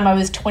the time I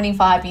was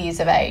 25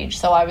 years of age,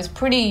 so I was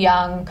pretty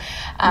young.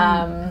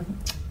 And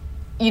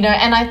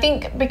I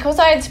think because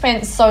I had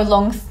spent so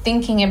long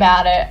thinking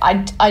about it,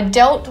 I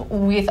dealt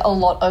with a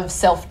lot of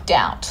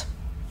self-doubt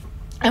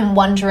and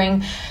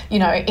wondering,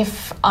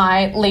 if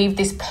I leave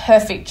this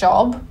perfect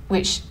job,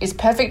 which is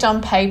perfect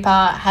on paper,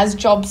 has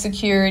job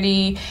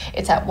security,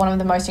 it's at one of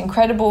the most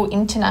incredible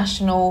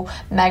international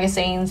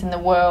magazines in the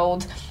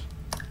world,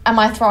 am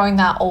I throwing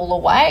that all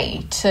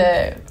away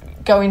to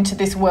go into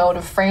this world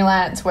of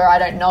freelance where I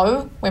don't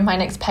know when my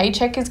next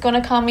paycheck is going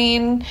to come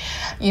in?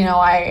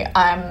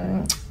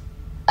 I'm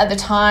at the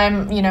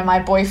time, my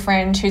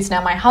boyfriend, who's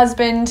now my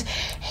husband,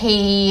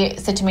 he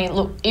said to me,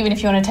 look, even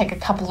if you want to take a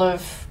couple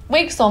of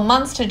weeks or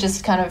months to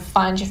just kind of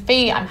find your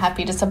feet, I'm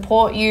happy to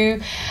support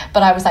you.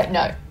 But I was like,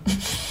 no.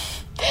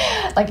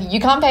 You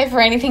can't pay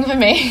for anything for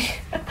me.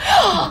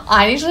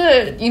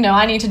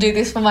 I need to do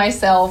this for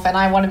myself, and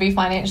I want to be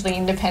financially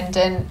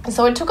independent.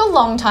 So it took a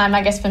long time,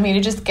 I guess, for me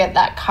to just get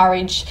that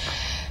courage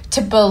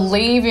to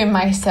believe in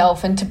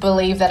myself and to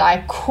believe that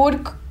I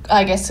could,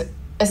 I guess,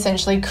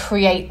 essentially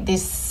create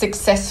this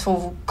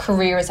successful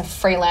career as a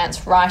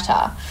freelance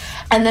writer.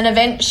 And then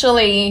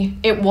eventually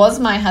it was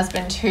my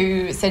husband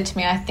who said to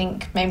me, I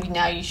think maybe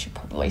now you should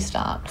probably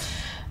start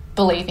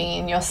believing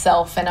in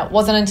yourself. And it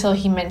wasn't until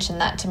he mentioned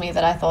that to me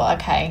that I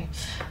thought, okay,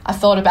 I've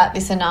thought about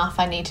this enough.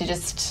 I need to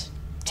just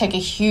take a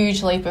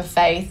huge leap of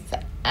faith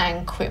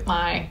and quit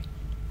my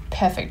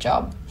perfect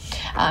job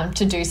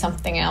to do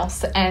something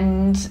else.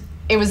 And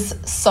it was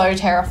so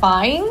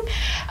terrifying.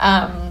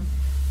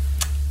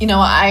 You know,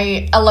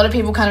 a lot of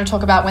people kind of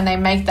talk about when they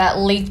make that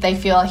leap, they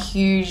feel a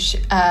huge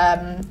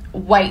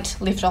weight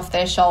lift off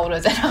their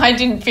shoulders. And I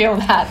didn't feel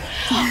that.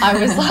 I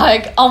was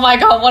like, oh my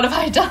God, what have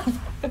I done?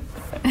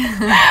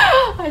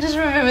 I just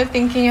remember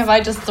thinking, have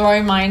I just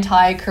thrown my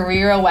entire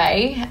career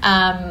away?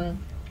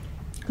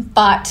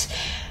 But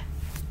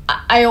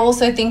I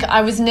also think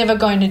I was never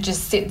going to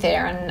just sit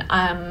there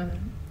and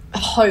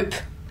hope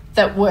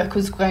that work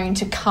was going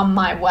to come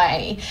my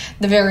way.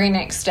 The very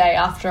next day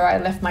after I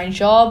left my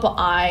job,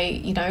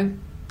 I,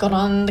 got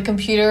on the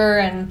computer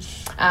and,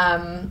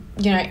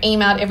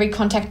 emailed every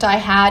contact I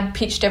had,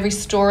 pitched every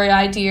story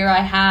idea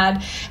I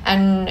had.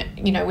 And,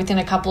 within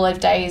a couple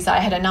of days, I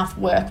had enough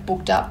work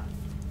booked up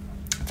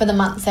for the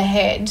months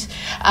ahead.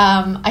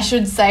 I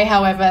should say,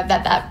 however,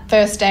 that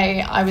first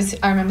day I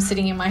remember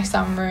sitting in my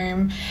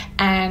sunroom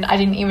and I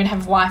didn't even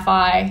have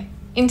Wi-Fi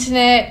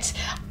internet.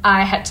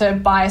 I had to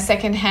buy a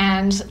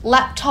secondhand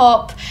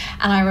laptop,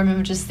 and I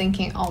remember just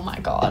thinking, oh my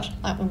God,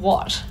 like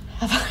what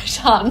have I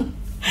done?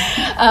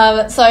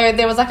 So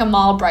there was like a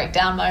mild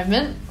breakdown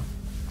moment,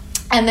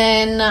 and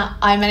then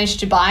I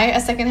managed to buy a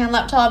secondhand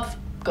laptop,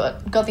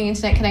 got the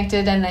internet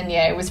connected, and then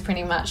it was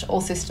pretty much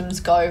all systems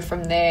go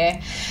from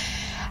there.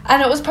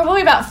 And it was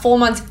probably about 4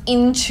 months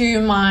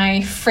into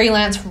my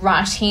freelance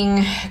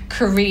writing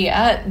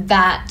career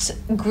that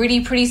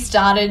Gritty Pretty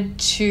started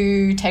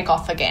to take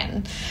off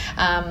again.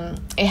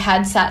 It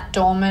had sat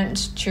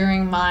dormant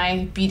during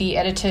my beauty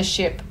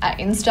editorship at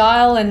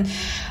InStyle, and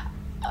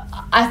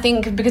I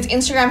think because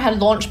Instagram had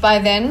launched by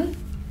then,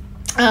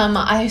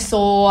 I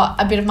saw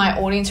a bit of my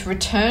audience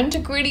return to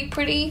Gritty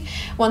Pretty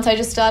once I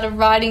just started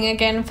writing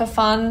again for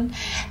fun.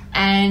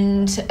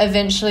 And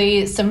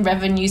eventually some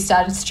revenue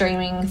started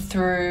streaming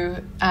through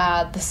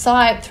the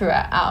site, through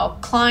our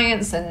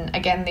clients. And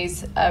again,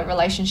 these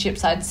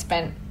relationships I'd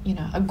spent,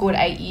 a good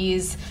 8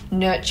 years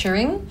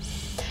nurturing.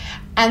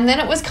 And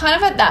then it was kind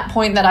of at that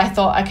point that I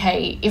thought,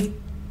 okay,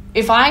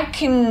 if I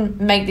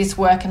can make this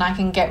work and I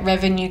can get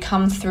revenue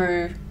come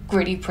through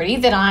Gritty Pretty,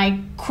 then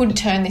I could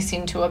turn this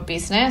into a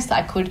business.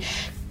 I could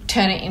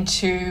turn it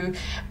into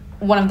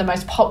one of the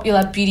most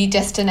popular beauty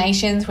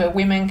destinations where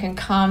women can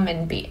come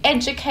and be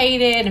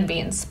educated and be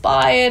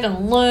inspired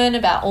and learn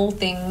about all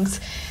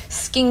things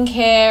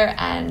skincare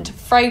and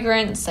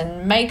fragrance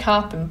and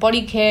makeup and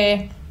body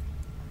care.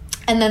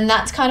 And then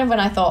that's kind of when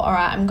I thought, all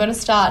right, I'm going to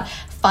start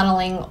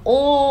funneling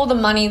all the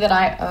money that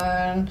I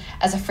earn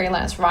as a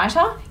freelance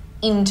writer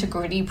into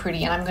Gritty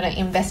Pretty, and I'm going to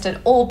invest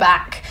it all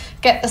back,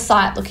 get the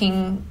site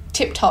looking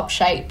tip-top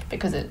shape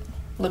because it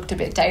looked a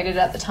bit dated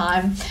at the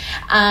time,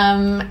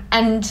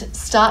 and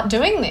start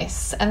doing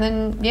this. And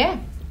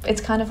then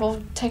it's kind of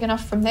all taken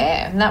off from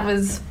there, and that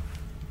was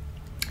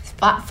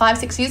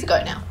 5-6 years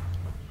ago now.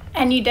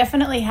 And you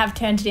definitely have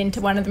turned it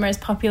into one of the most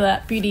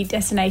popular beauty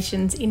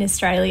destinations in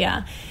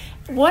Australia.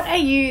 What are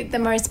you the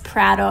most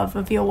proud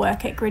of your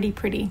work at Gritty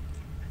Pretty?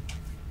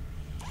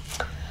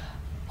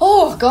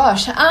 Oh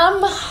gosh,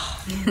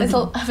 there's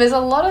a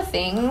lot of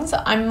things.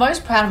 I'm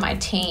most proud of my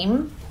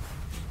team.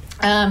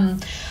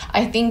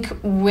 I think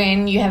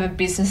when you have a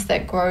business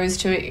that grows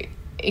to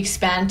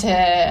expand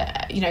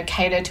to,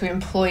 cater to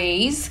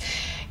employees,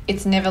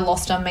 it's never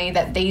lost on me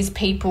that these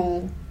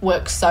people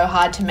work so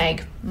hard to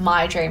make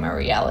my dream a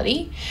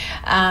reality.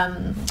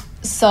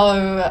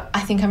 So I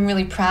think I'm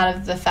really proud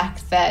of the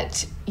fact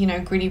that,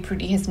 Gritty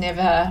Pretty has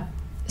never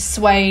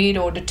swayed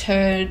or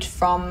deterred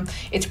from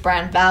its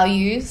brand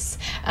values,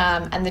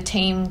 and the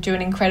team do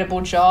an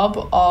incredible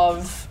job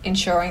of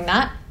ensuring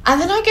that. And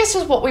then I guess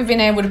just what we've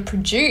been able to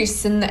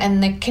produce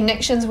and the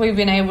connections we've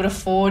been able to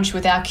forge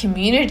with our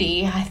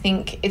community. I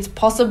think it's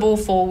possible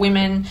for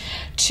women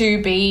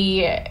to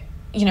be,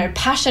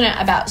 passionate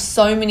about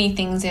so many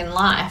things in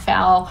life.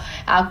 Our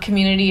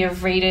community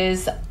of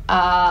readers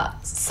are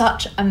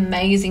such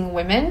amazing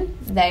women.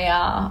 They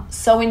are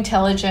so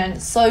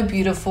intelligent, so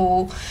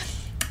beautiful.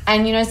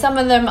 And, some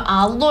of them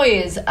are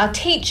lawyers, are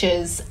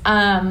teachers,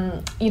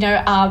 are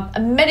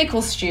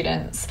medical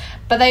students,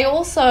 but they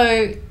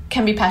also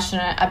can be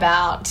passionate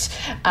about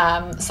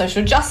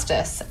social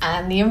justice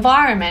and the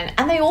environment,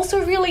 and they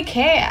also really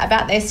care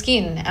about their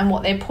skin and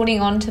what they're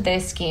putting onto their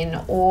skin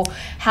or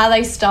how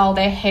they style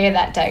their hair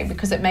that day,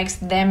 because it makes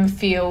them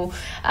feel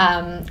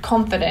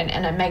confident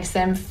and it makes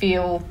them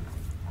feel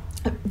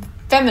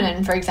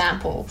feminine, for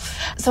example.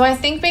 So I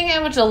think being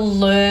able to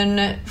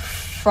learn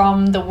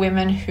from the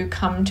women who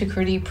come to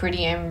Gritty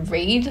Pretty and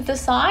read the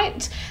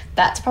site,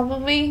 that's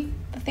probably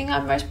the thing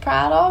I'm most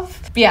proud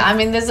of. Yeah, I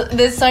mean,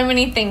 there's so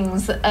many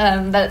things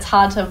that it's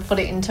hard to put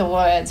it into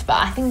words, but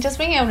I think just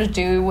being able to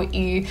do what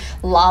you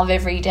love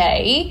every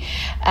day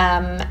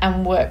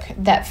and work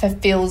that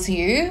fulfills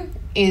you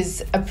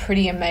is a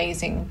pretty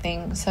amazing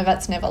thing. So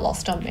that's never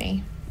lost on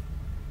me.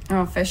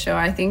 Oh, for sure.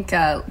 I think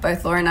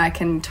both Laura and I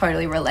can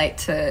totally relate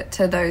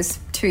to those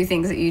two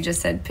things that you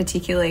just said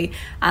particularly.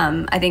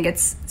 I think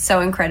it's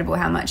so incredible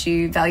how much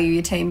you value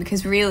your team,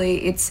 because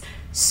really it's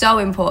so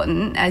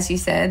important, as you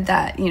said,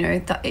 that, you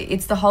know,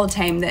 it's the whole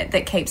team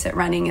that keeps it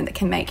running and that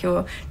can make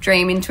your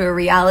dream into a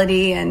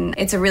reality. And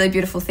it's a really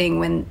beautiful thing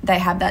when they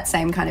have that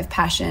same kind of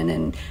passion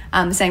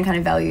and the same kind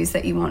of values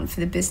that you want for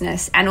the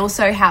business, and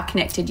also how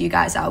connected you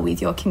guys are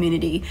with your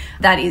community.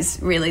 That is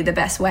really the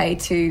best way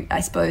to,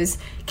 I suppose,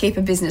 keep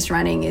a business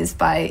running, is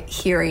by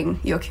hearing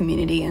your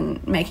community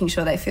and making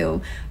sure they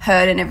feel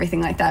heard and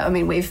everything like that. I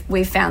mean,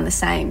 we've found the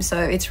same.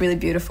 So it's really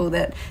beautiful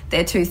that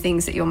they're two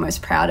things that you're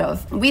most proud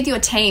of. With your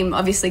team,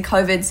 obviously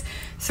COVID's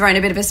thrown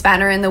a bit of a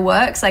spanner in the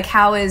works. Like,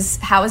 how has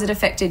it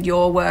affected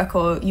your work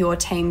or your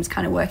team's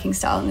kind of working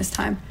style in this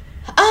time?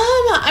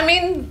 I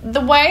mean,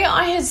 the way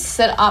I had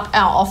set up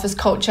our office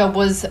culture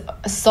was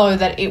so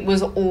that it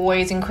was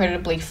always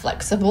incredibly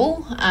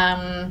flexible.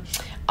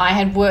 I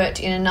had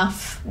worked in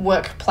enough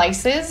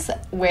workplaces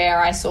where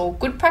I saw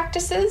good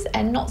practices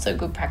and not so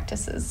good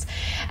practices.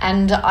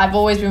 And I've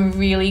always been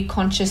really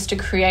conscious to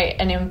create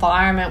an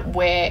environment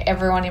where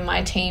everyone in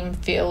my team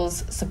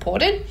feels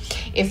supported.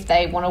 If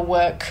they want to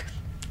work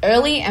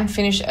early and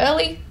finish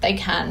early, they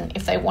can.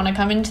 If they want to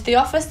come into the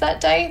office that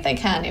day, they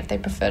can. If they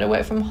prefer to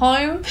work from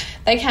home,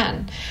 they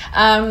can.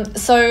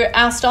 So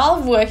our style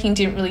of working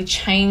didn't really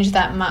change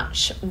that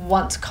much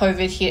once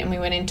COVID hit and we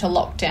went into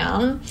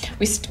lockdown.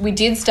 We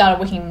did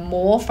start working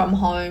more from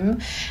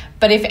home,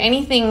 but if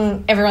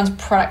anything, everyone's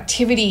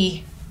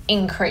productivity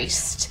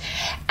increased.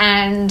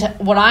 And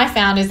what I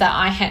found is that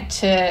I had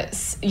to,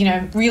 you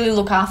know, really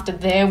look after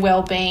their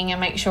well-being and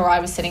make sure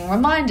I was setting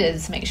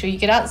reminders. Make sure you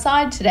get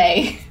outside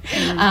today.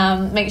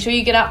 Make sure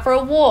you get up for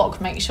a walk.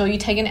 Make sure you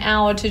take an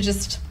hour to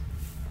just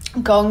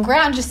go and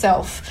ground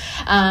yourself.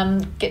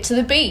 Get to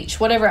the beach,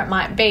 whatever it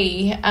might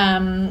be.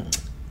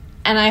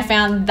 And I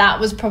found that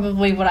was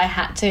probably what I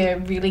had to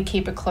really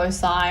keep a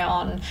close eye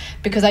on,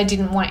 because I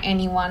didn't want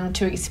anyone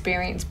to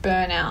experience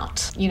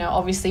burnout. You know,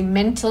 obviously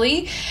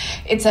mentally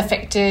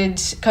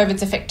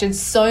COVID's affected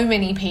so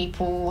many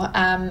people.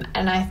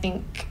 And I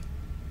think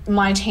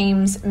my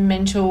team's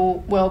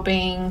mental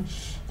well-being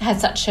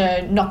had such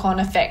a knock-on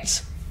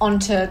effect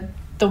onto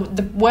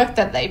the work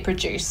that they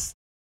produce.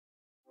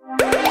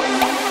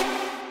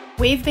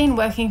 We've been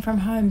working from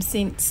home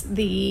since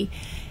the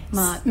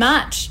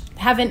March.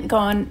 Haven't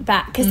gone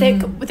back because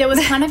there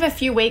was kind of a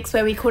few weeks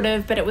where we could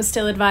have, but it was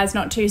still advised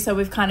not to. So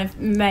we've kind of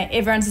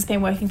everyone's just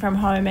been working from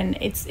home, and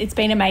it's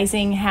been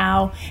amazing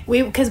how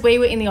because we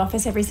were in the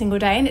office every single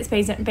day, and it's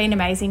been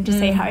amazing to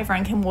see how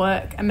everyone can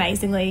work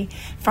amazingly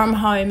from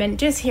home. And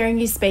just hearing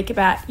you speak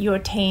about your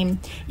team,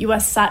 you are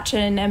such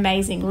an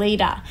amazing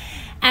leader.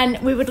 And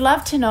we would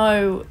love to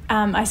know,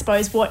 I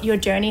suppose, what your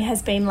journey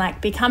has been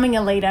like becoming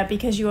a leader,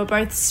 because you are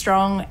both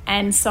strong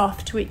and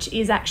soft, which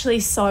is actually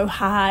so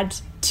hard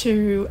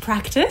to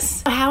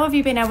practice. How have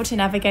you been able to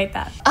navigate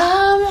that?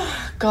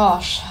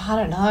 Gosh, I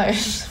don't know.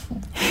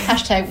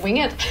 Hashtag wing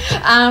it.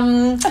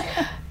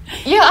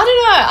 Yeah, I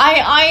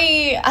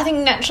don't know. I think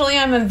naturally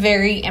I'm a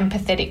very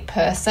empathetic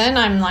person.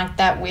 I'm like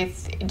that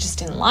with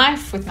just in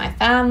life, with my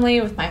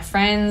family, with my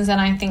friends, and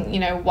I think, you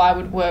know, why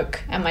would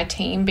work and my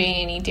team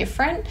be any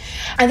different?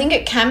 I think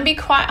it can be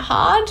quite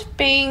hard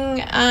being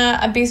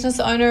a business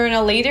owner and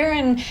a leader,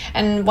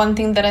 and one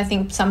thing that I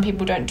think some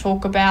people don't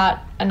talk about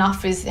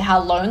enough is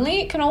how lonely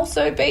it can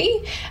also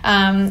be,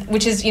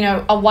 which is, you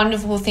know, a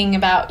wonderful thing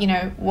about, you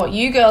know, what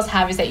you girls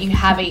have is that you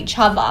have each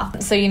other.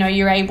 So, you know,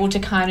 you're able to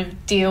kind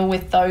of deal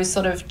with those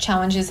sort of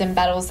challenges and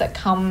battles that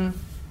come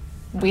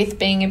with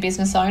being a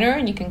business owner,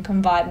 and you can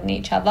confide in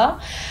each other.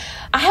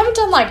 I haven't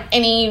done like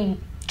any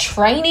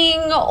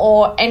training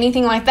or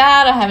anything like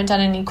that. I haven't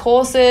done any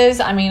courses.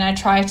 I mean, I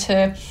try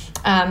to,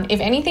 if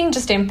anything,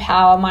 just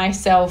empower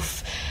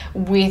myself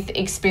with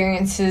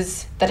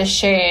experiences that are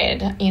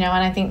shared, you know,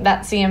 and I think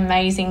that's the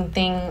amazing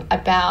thing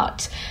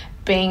about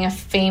being a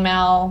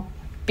female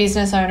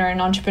business owner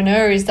and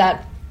entrepreneur, is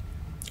that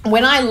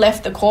when I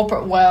left the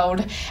corporate world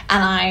and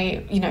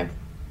I, you know,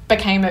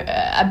 became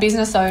a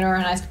business owner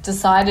and I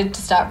decided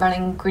to start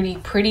running Gritty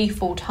Pretty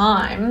full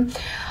time,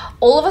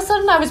 all of a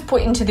sudden I was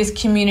put into this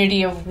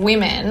community of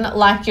women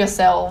like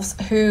yourselves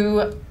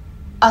who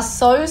are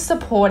so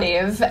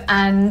supportive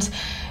and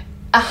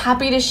are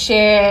happy to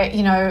share,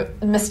 you know,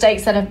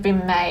 mistakes that have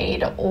been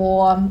made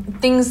or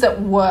things that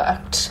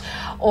worked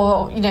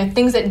or, you know,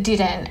 things that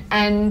didn't.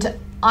 And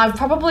I've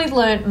probably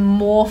learned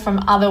more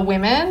from other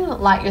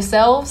women like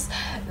yourselves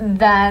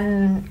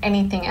than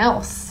anything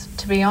else,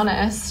 to be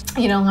honest.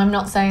 You know, I'm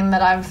not saying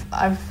that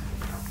I've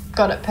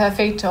got it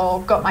perfect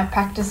or got my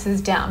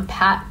practices down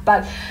pat,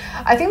 but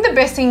I think the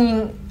best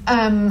thing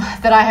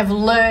that I have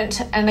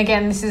learnt, and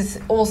again, this is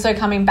also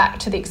coming back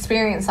to the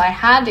experience I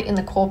had in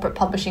the corporate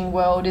publishing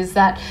world, is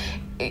that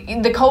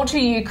the culture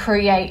you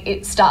create,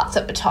 it starts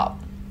at the top.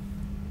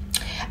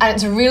 And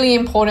it's really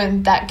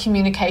important that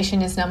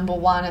communication is number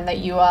one and that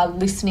you are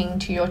listening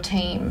to your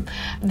team.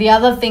 The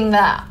other thing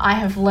that I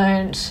have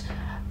learned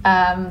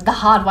the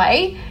hard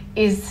way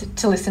is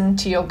to listen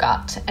to your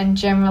gut. And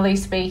generally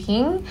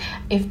speaking,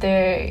 if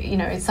there,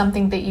 is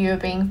something that you are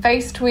being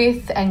faced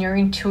with and your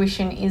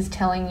intuition is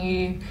telling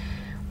you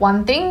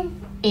one thing,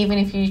 even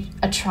if you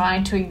are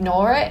trying to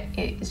ignore it,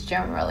 it is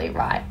generally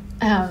right.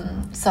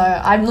 So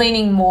I'm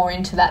leaning more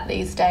into that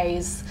these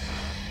days.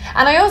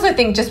 And I also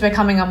think just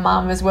becoming a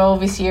mum as well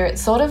this year,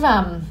 it's sort of,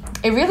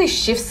 it really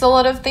shifts a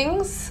lot of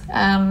things.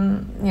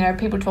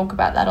 People talk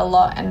about that a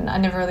lot, and I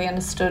never really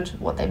understood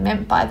what they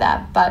meant by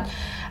that. But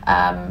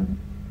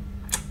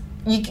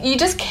you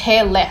just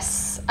care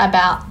less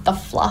about the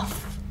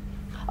fluff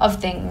of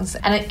things.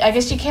 And I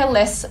guess you care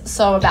less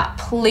so about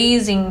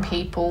pleasing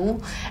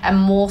people and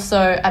more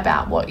so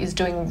about what is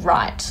doing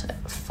right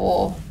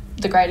for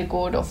the greater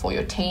good or for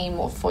your team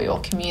or for your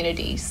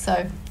community.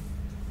 So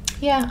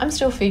yeah, I'm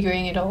still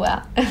figuring it all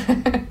out.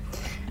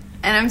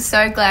 And I'm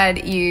so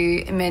glad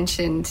you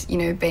mentioned,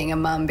 being a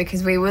mum,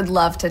 because we would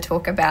love to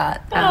talk about,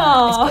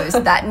 I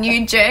suppose, that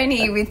new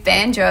journey with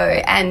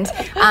banjo. And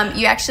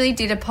you actually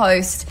did a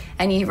post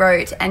and you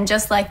wrote, and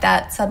just like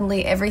that,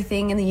 suddenly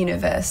everything in the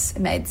universe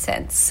made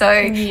sense. So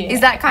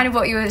Is that kind of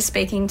what you were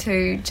speaking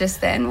to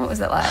just then? What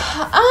was it like?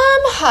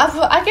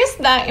 I guess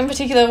that in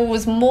particular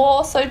was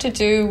more so to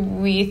do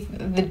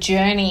with the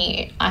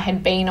journey I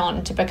had been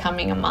on to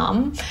becoming a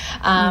mum.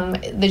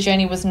 The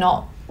journey was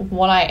not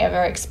what I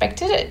ever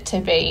expected it to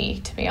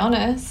be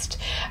honest.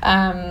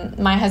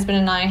 My husband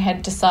and I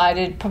had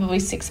decided probably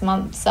 6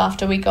 months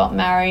after we got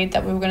married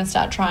that we were going to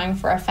start trying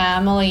for a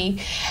family,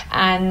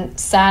 and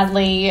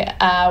sadly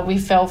we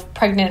fell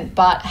pregnant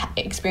but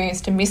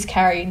experienced a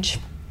miscarriage,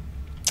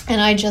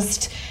 and I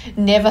just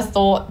never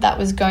thought that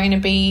was going to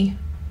be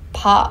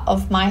part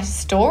of my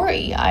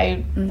story.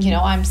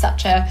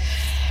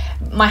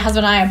 My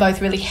husband and I are both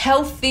really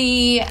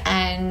healthy,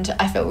 and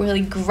I felt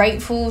really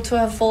grateful to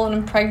have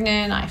fallen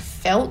pregnant. I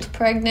felt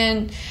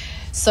pregnant.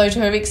 So to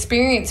have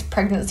experienced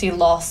pregnancy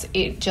loss,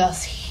 it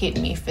just hit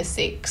me for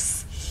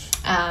six.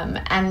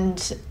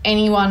 And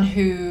anyone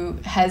who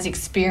has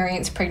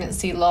experienced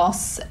pregnancy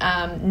loss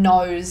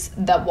knows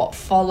that what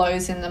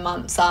follows in the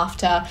months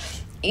after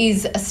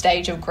is a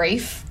stage of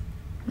grief.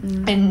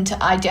 And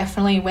I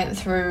definitely went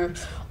through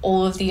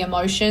all of the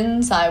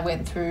emotions. I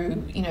went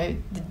through,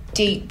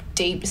 the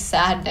deep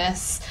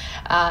sadness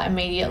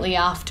immediately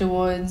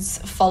afterwards,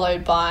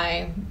 followed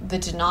by the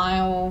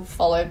denial,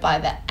 followed by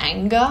the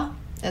anger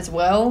as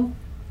well.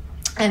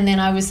 And then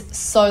I was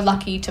so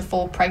lucky to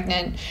fall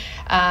pregnant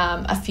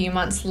a few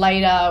months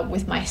later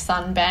with my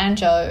son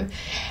Banjo.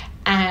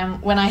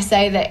 And when I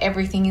say that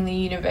everything in the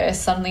universe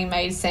suddenly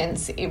made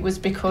sense, it was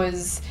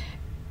because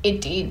it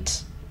did.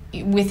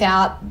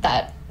 Without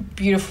that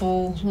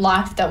beautiful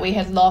life that we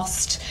had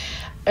lost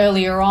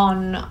earlier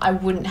on, I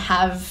wouldn't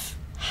have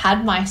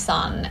had my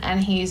son. And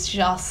he's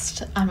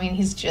just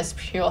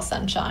pure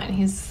sunshine.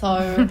 He's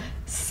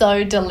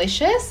so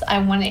delicious. I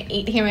want to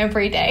eat him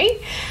every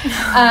day.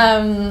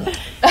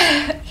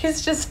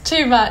 He's just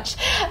too much.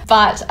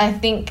 But I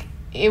think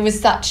it was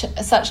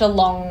such a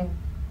long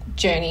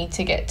journey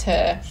to get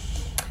to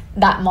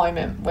that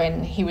moment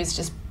when he was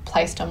just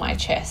placed on my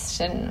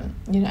chest, and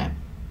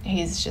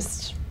he's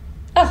just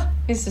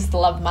the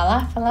love of my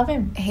life. I love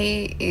him.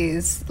 He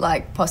is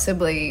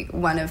possibly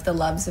one of the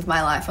loves of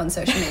my life on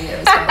social media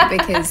as well,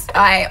 because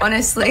I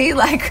honestly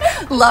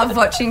love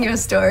watching your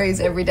stories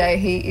every day.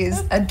 He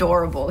is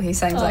adorable. He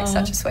seems like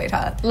such a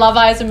sweetheart. Love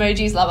eyes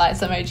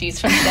emojis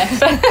from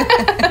Steph.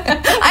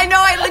 I know,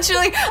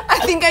 I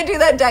think I do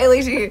that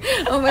daily to you.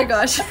 Oh my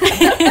gosh.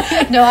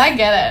 No, I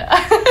get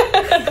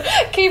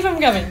it. Keep them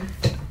coming.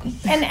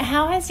 And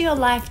how has your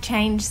life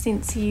changed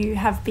since you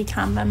have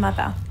become a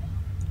mother?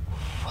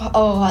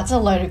 Oh, that's a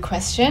loaded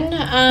question.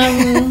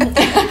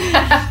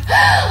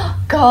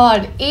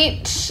 God,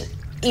 it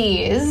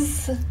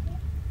is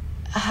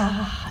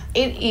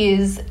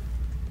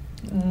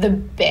the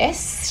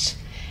best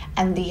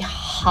and the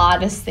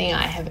hardest thing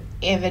I have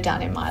ever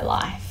done in my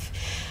life.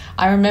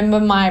 I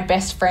remember my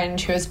best friend,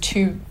 who has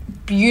two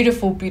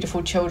beautiful,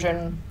 beautiful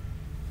children,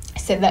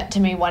 said that to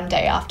me one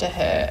day after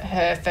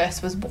her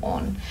first was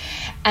born.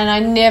 And I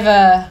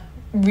never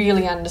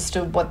really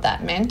understood what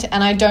that meant,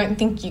 and I don't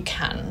think you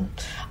can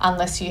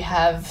unless you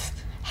have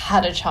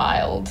had a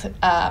child.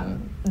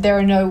 There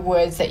are no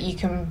words that you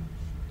can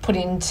put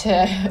into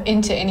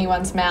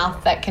anyone's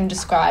mouth that can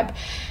describe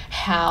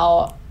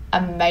how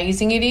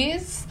amazing it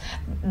is.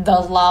 The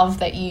love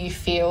that you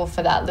feel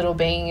for that little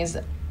being is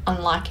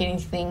unlike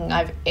anything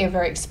I've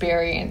ever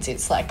experienced.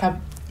 It's like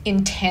a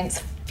intense,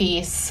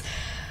 fierce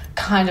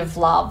kind of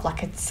love.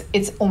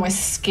 It's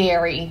almost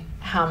scary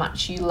how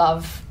much you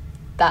love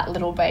that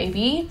little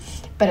baby,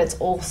 but it's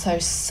also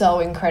so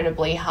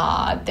incredibly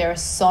hard. There are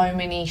so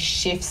many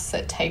shifts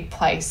that take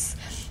place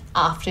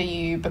after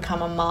you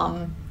become a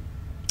mum.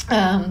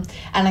 And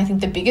I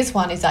think the biggest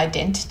one is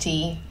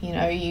identity. You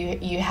know,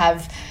 you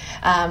have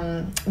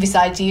this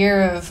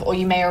idea of, or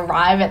you may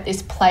arrive at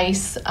this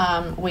place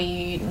where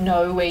you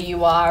know where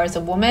you are as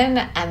a woman,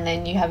 and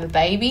then you have a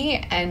baby.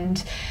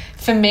 And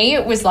for me,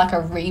 it was like a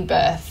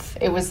rebirth.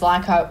 It was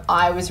like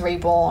I was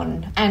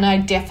reborn. And I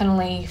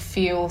definitely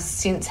feel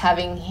since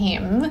having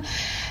him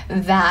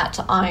that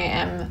I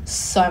am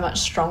so much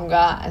stronger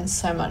and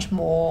so much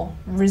more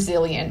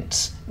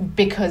resilient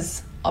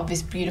because of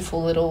this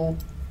beautiful little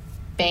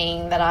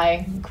being that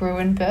I grew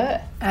and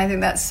birthed. I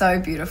think that's so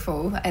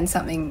beautiful, and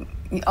something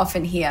you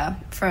often hear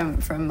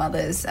from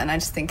mothers, and I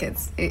just think it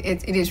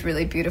is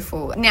really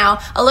beautiful. Now,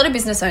 a lot of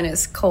business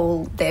owners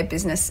call their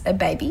business a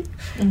baby.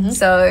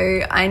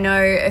 So I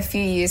know a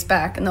few years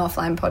back in the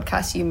offline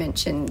podcast you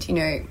mentioned, you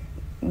know,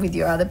 with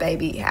your other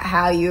baby,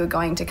 how you were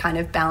going to kind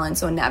of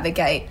balance or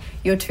navigate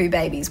your two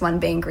babies, one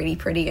being Gritty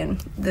Pretty and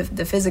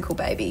the physical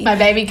baby. My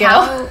baby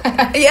girl.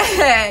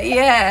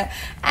 Yeah.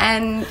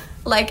 And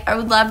like, I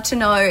would love to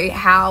know,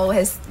 how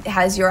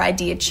has your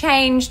idea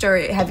changed, or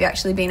have you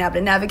actually been able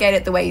to navigate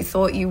it the way you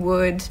thought you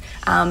would,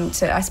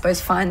 to, I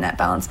suppose, find that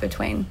balance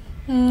between?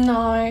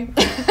 No.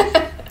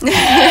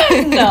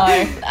 No.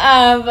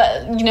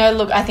 You know,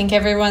 look, I think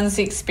everyone's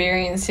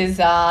experiences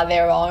are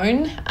their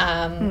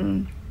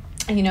own.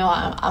 You know,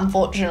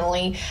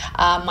 unfortunately,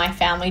 my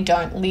family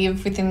don't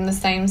live within the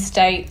same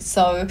state.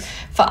 So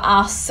for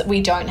us,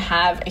 we don't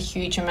have a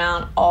huge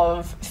amount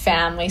of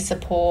family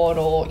support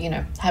or, you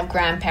know, have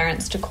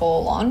grandparents to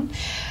call on.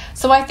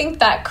 So I think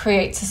that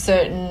creates a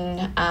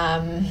certain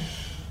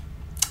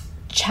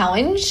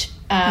challenge,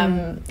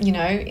 you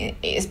know,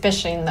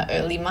 especially in the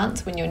early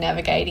months when you're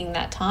navigating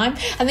that time.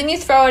 And then you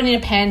throw it in a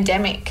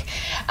pandemic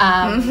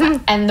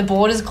and the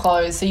borders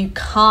closed, so you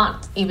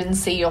can't even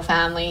see your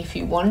family if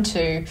you want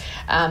to.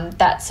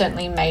 That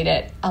certainly made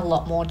it a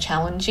lot more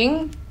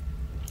challenging.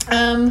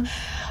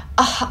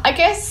 I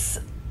guess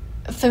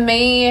for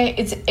me,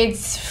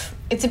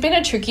 it's been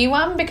a tricky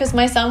one because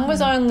my son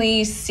was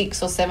only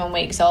 6 or 7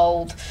 weeks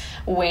old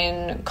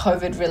when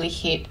COVID really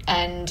hit,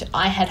 and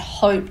I had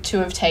hoped to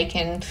have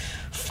taken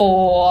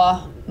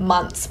 4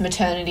 months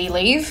maternity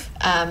leave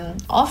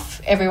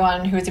off.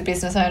 Everyone who is a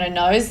business owner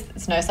knows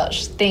there's no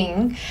such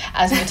thing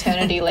as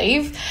maternity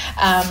leave,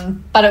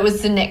 but it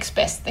was the next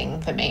best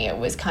thing for me. It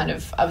was kind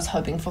of, I was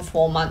hoping for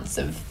 4 months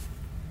of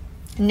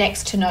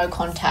next to no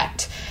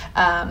contact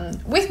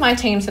with my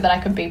team so that I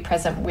could be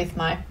present with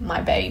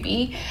my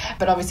baby.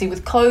 But obviously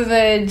with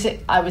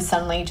COVID, I was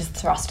suddenly just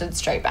thrusted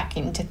straight back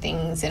into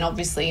things. And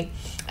obviously,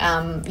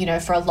 you know,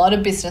 for a lot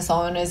of business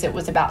owners, it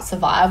was about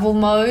survival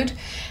mode,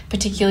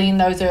 particularly in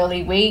those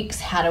early weeks.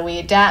 How do we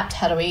adapt?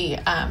 How do we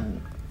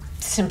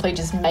simply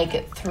just make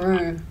it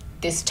through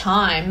this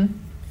time?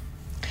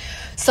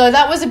 So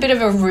that was a bit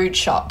of a rude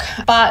shock.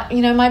 But,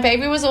 you know, my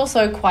baby was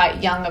also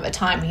quite young at the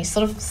time. He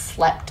sort of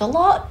slept a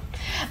lot.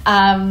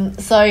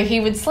 So he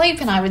would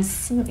sleep and I would,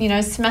 you know,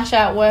 smash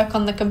out work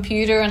on the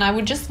computer, and I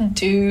would just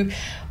do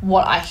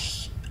what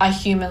I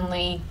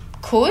humanly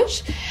could.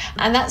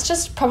 And that's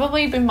just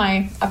probably been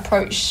my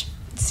approach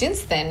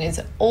since then,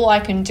 is all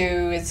I can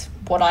do is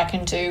what I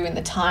can do in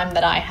the time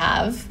that I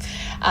have,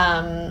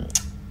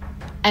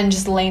 and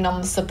just lean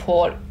on the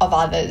support of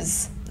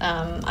others.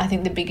 I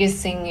think the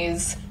biggest thing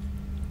is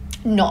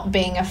not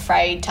being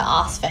afraid to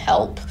ask for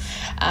help.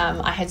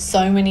 I had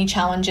so many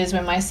challenges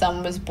when my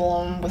son was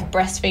born with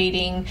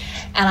breastfeeding,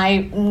 and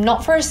I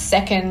not for a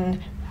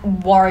second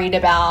worried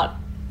about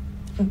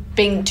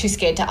being too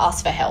scared to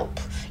ask for help.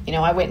 You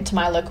know, I went to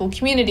my local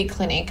community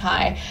clinic.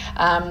 I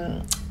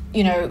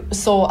you know,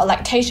 saw a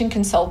lactation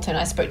consultant.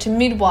 I spoke to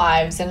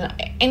midwives, and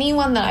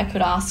anyone that I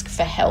could ask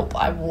for help,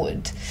 I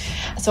would.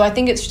 So I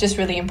think it's just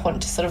really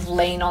important to sort of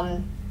lean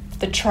on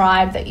the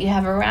tribe that you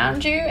have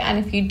around you,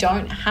 and if you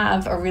don't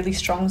have a really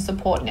strong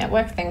support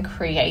network, then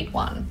create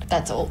one.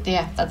 That's all.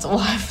 Yeah, that's all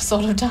I've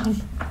sort of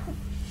done.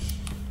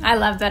 I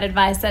love that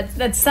advice.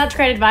 That's such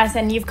great advice,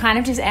 and you've kind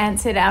of just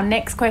answered our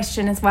next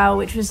question as well,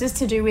 which was just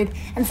to do with,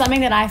 and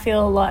something that I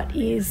feel a lot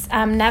is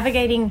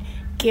navigating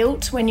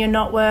guilt when you're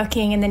not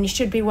working and then you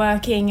should be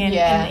working,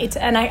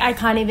 and I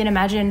can't even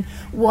imagine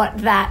what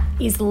that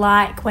is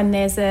like when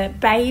there's a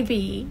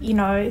baby, you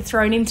know,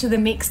 thrown into the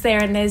mix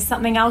there, and there's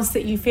something else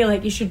that you feel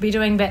like you should be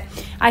doing. But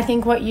I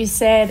think what you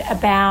said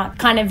about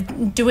kind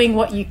of doing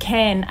what you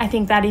can, I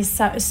think that is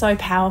so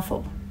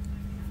powerful.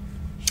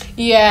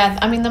 Yeah,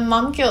 I mean, the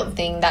mum guilt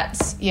thing,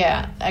 that's,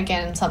 yeah,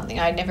 again, something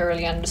I never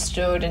really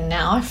understood, and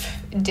now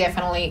I've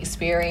definitely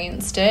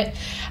experienced it.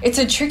 It's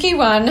a tricky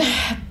one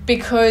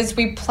because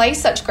we place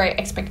such great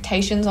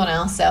expectations on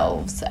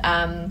ourselves.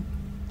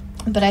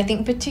 But I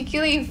think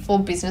particularly for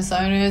business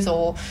owners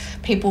or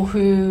people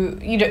who,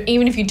 you know,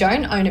 even if you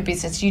don't own a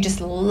business, you just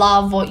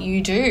love what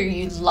you do,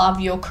 you love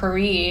your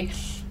career,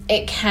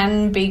 it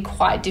can be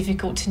quite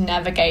difficult to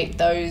navigate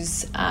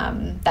those,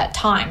 that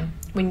time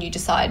when you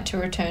decide to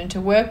return to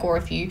work, or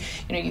if you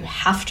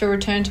have to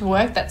return to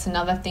work. That's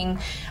another thing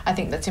I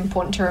think that's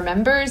important to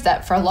remember, is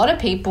that for a lot of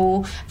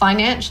people,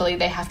 financially,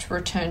 they have to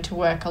return to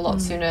work a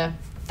lot sooner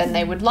than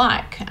they would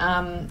like.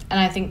 And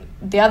I think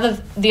the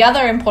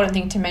other important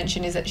thing to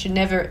mention is that there should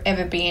never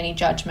ever be any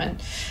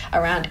judgment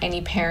around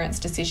any parent's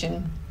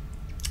decision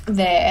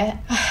there.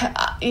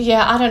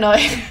 I don't know.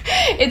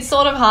 It's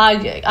sort of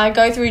hard. I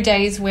go through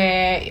days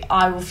where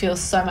I will feel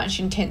so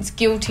much intense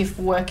guilt if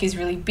work is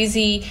really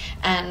busy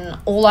and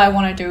all I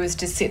want to do is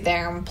just sit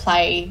there and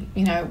play,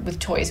 with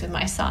toys with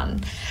my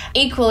son.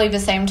 Equally, at the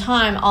same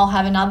time, I'll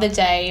have another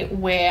day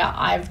where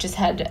I've just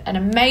had an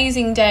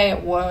amazing day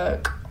at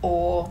work,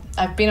 or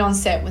I've been on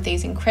set with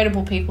these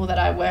incredible people that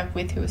I work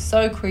with who are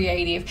so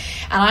creative,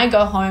 and I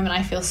go home and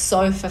I feel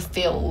so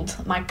fulfilled.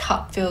 My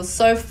cup feels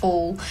so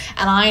full,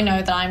 and I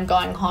know that I'm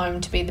going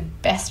home to be the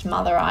best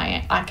mother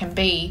I can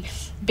be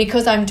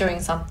because I'm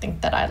doing something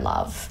that I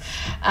love.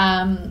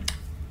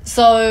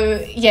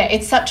 So yeah,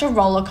 it's such a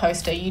roller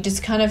coaster. You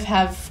just kind of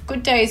have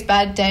good days,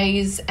 bad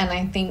days, and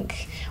I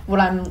think what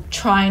I'm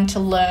trying to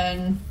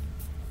learn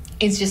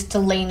is just to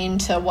lean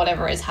into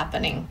whatever is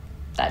happening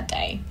that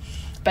day.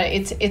 But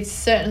it's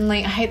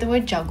certainly, I hate the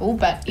word juggle,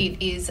 but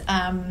it is,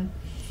 I'm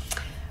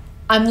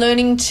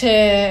learning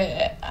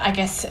to, I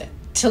guess,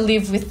 to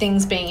live with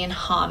things being in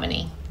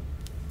harmony.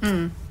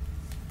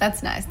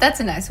 That's nice. That's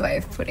a nice way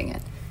of putting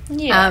it.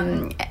 Yeah.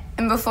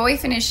 And before we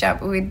finish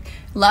up, we'd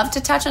love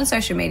to touch on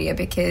social media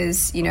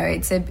because,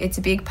 it's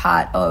a big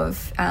part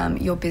of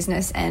your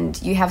business, and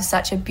you have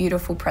such a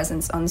beautiful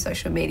presence on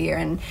social media,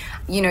 and,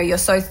 you're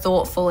so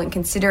thoughtful and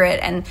considerate,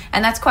 and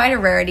that's quite a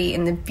rarity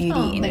in the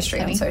beauty industry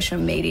on social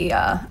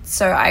media.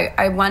 So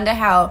I wonder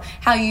how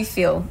you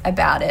feel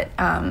about it,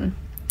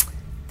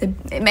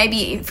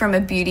 maybe from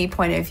a beauty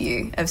point of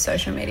view of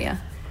social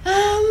media.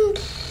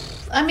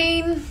 I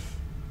mean,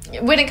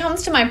 when it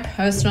comes to my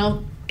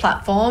personal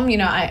platform,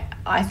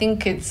 I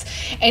think it's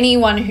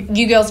anyone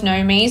you girls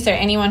know me, so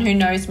anyone who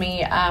knows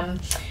me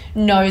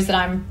knows that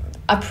I'm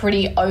a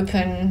pretty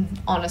open,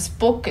 honest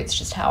book. It's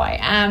just how I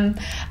am,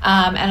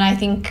 and I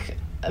think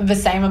the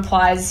same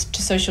applies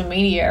to social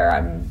media.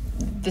 I'm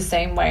the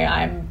same way.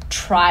 I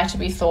try to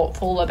be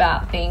thoughtful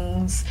about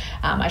things.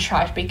 I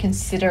try to be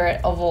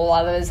considerate of all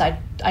others.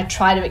 I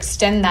try to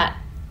extend that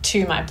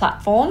to my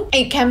platform.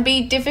 It can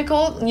be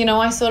difficult,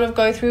 I sort of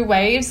go through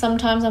waves.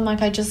 Sometimes I'm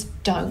like, I just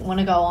don't want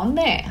to go on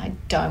there. I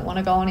don't want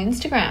to go on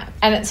Instagram.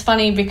 And it's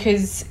funny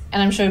because,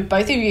 and I'm sure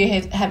both of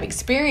you have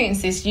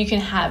experienced this, you can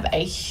have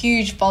a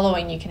huge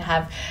following, you can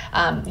have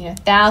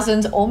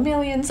thousands or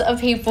millions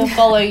of people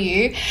follow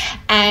you,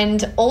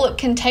 and all it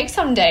can take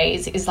some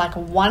days is like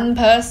one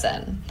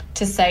person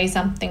to say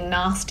something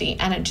nasty,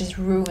 and it just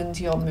ruins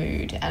your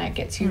mood and it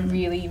gets you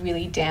really,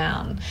 really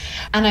down.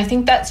 And I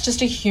think that's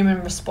just a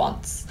human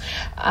response.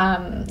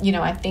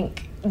 I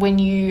think when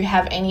you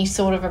have any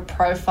sort of a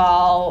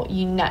profile,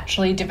 you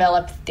naturally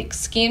develop thick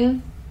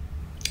skin,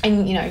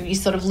 and you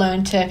sort of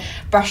learn to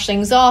brush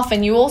things off,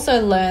 and you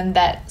also learn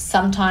that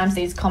sometimes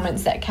these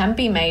comments that can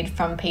be made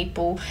from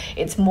people,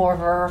 it's more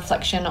of a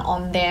reflection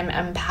on them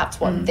and perhaps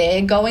what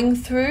they're going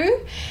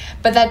through.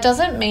 But that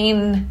doesn't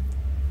mean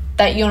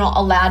that you're not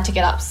allowed to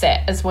get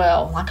upset as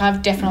well. Like,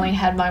 I've definitely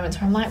had moments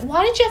where I'm like,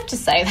 why did you have to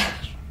say that?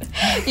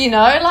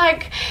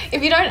 Like,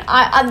 if you don't,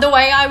 the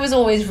way I was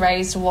always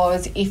raised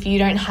was, if you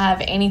don't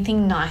have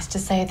anything nice to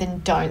say,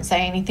 then don't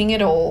say anything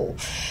at all.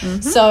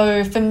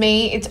 So for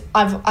me,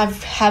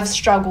 I've have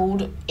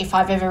struggled if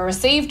I've ever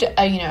received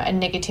a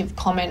negative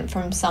comment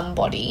from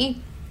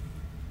somebody.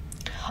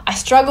 I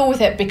struggle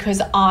with it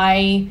because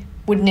I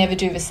would never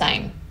do the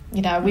same.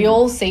 We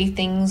all see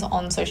things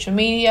on social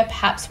media.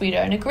 Perhaps we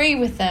don't agree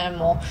with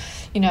them, or,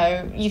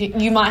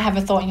 you might have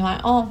a thought and you're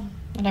like, oh,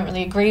 I don't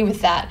really agree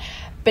with that.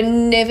 But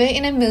never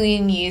in a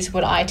million years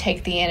would I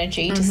take the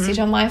energy to sit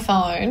on my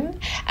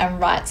phone and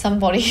write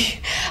somebody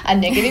a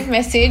negative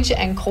message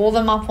and call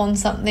them up on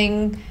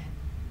something,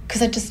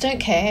 because I just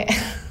don't care.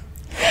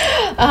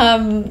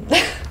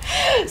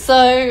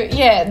 So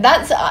yeah,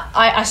 that's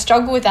I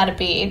struggle with that a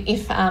bit.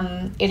 If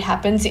it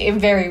happens, it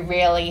very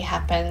rarely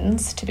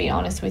happens, to be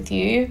honest with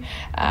you.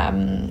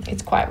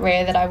 It's quite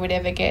rare that I would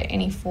ever get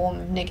any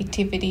form of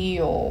negativity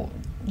or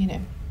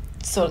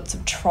sorts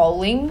of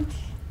trolling.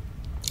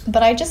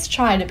 But I just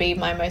try to be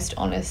my most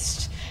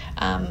honest,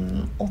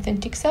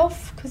 authentic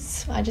self,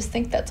 because I just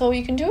think that's all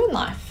you can do in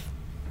life.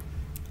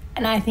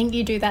 And I think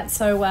you do that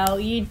so well.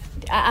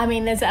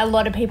 There's a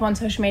lot of people on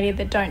social media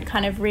that don't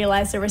kind of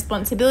realise the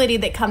responsibility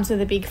that comes with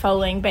a big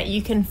following, but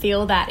you can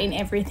feel that in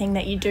everything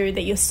that you do,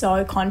 that you're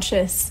so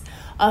conscious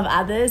of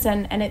others,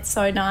 and it's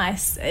so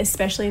nice,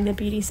 especially in the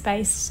beauty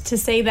space, to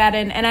see that.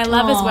 And I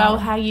love as well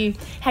how you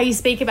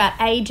speak about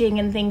aging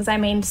and things.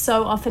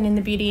 So often in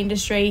the beauty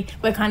industry,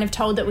 we're kind of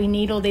told that we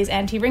need all these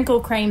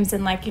anti-wrinkle creams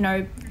and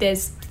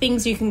there's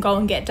things you can go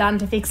and get done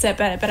to fix it,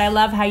 but I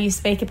love how you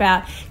speak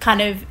about kind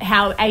of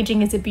how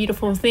aging is a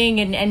beautiful thing,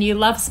 and you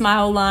love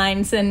smile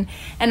lines and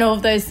all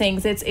of those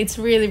things. It's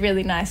really,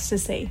 really nice to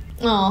see.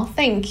 Oh,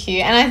 thank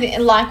you.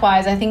 And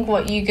likewise, I think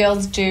what you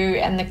girls do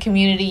and the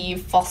community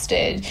you've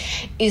fostered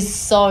is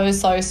so,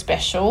 so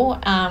special.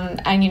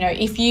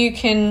 If you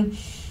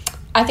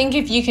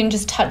can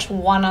just touch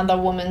one other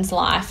woman's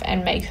life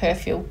and make her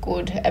feel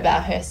good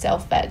about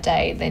herself that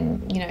day,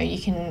 then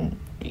you can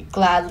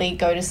gladly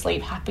go to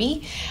sleep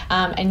happy.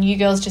 And you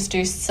girls just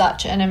do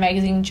such an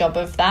amazing job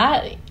of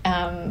that.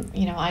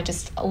 I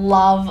just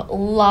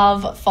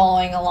love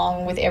following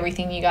along with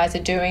everything you guys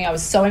are doing. I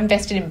was so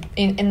invested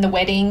in the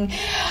wedding.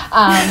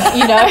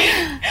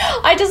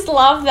 I just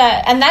love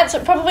that. And that's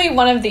probably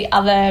one of the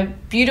other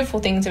beautiful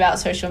things about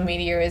social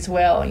media as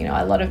well.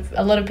 A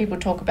lot of people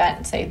talk about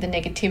and say the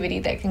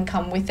negativity that can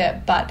come with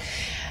it, but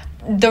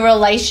the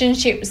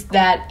relationships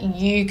that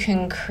you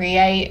can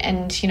create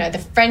and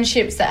the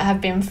friendships that have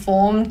been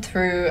formed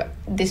through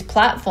this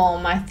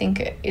platform, I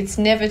think it's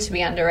never to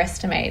be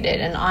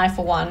underestimated. And I,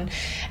 for one,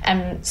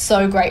 am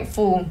so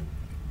grateful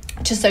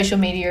to social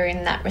media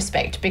in that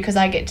respect, because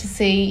I get to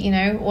see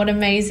what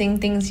amazing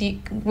things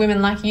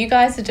women like you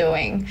guys are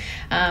doing,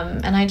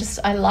 and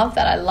I love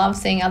that. I love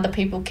seeing other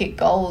people kick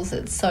goals.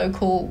 It's so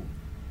cool.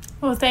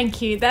 Well,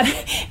 thank you.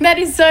 That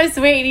is so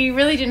sweet. You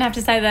really didn't have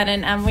to say that,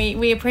 and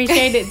we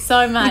appreciate it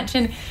so much.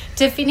 And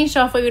to finish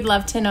off, we would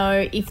love to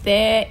know if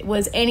there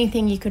was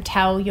anything you could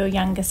tell your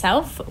younger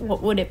self,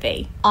 what would it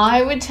be?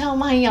 I would tell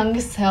my younger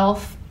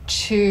self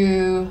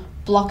to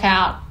block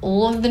out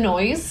all of the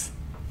noise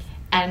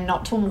and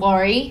not to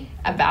worry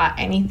about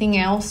anything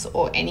else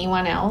or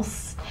anyone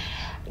else,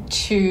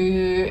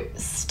 to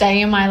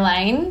stay in my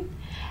lane,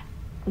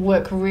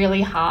 work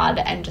really hard,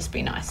 and just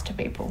be nice to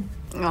people.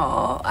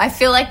 Oh, I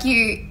feel like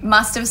you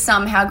must have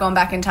somehow gone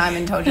back in time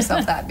and told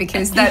yourself that,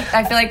 because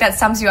I feel like that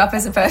sums you up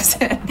as a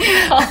person.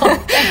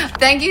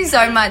 Thank you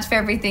so much for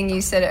everything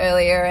you said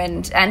earlier,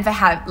 and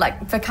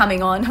for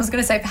coming on. I was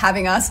going to say for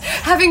having us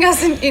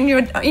in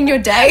your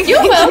day.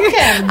 You're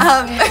welcome.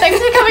 Thanks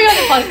for coming on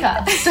the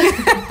podcast.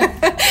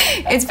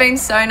 It's been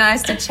so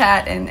nice to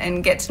chat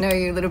and get to know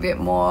you a little bit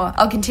more.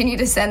 I'll continue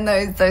to send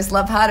those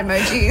love heart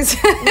emojis.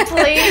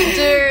 Please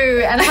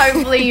do, and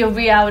hopefully you'll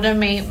be able to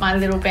meet my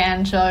little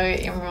banjo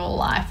in real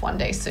life one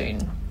day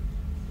soon.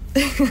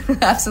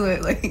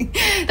 Absolutely.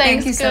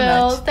 Thank you so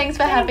much. Thanks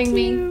for having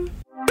me.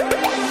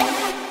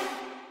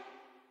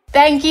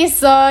 Thank you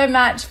so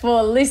much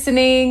for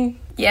listening.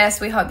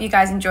 Yes, we hope you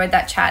guys enjoyed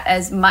that chat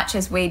as much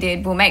as we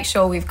did. We'll make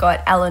sure we've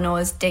got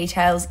Eleanor's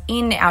details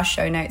in our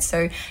show notes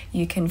so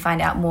you can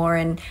find out more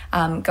and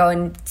go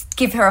and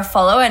give her a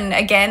follow. And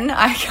again,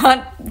 I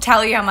can't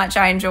tell you how much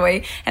I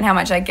enjoy and how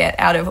much I get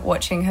out of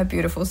watching her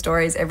beautiful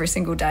stories every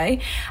single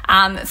day.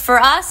 For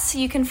us,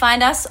 you can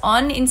find us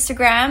on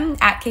Instagram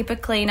at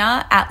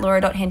keepitcleaner, at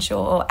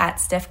laura.henshaw, or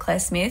at Steph Claire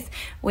Smith.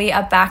 We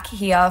are back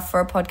here for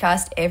a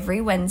podcast every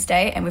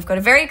Wednesday, and we've got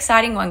a very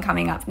exciting one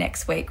coming up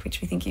next week,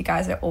 which we think you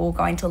guys are all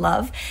going to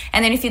love.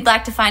 And then if you'd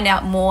like to find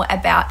out more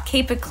about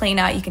Keep It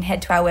Cleaner, you can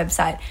head to our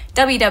website,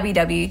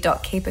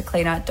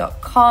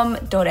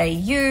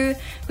 www.keepitcleaner.com.au.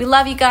 We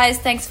love you guys.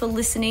 Thanks for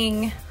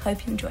listening.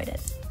 Hope you enjoyed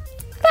it.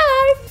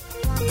 Bye.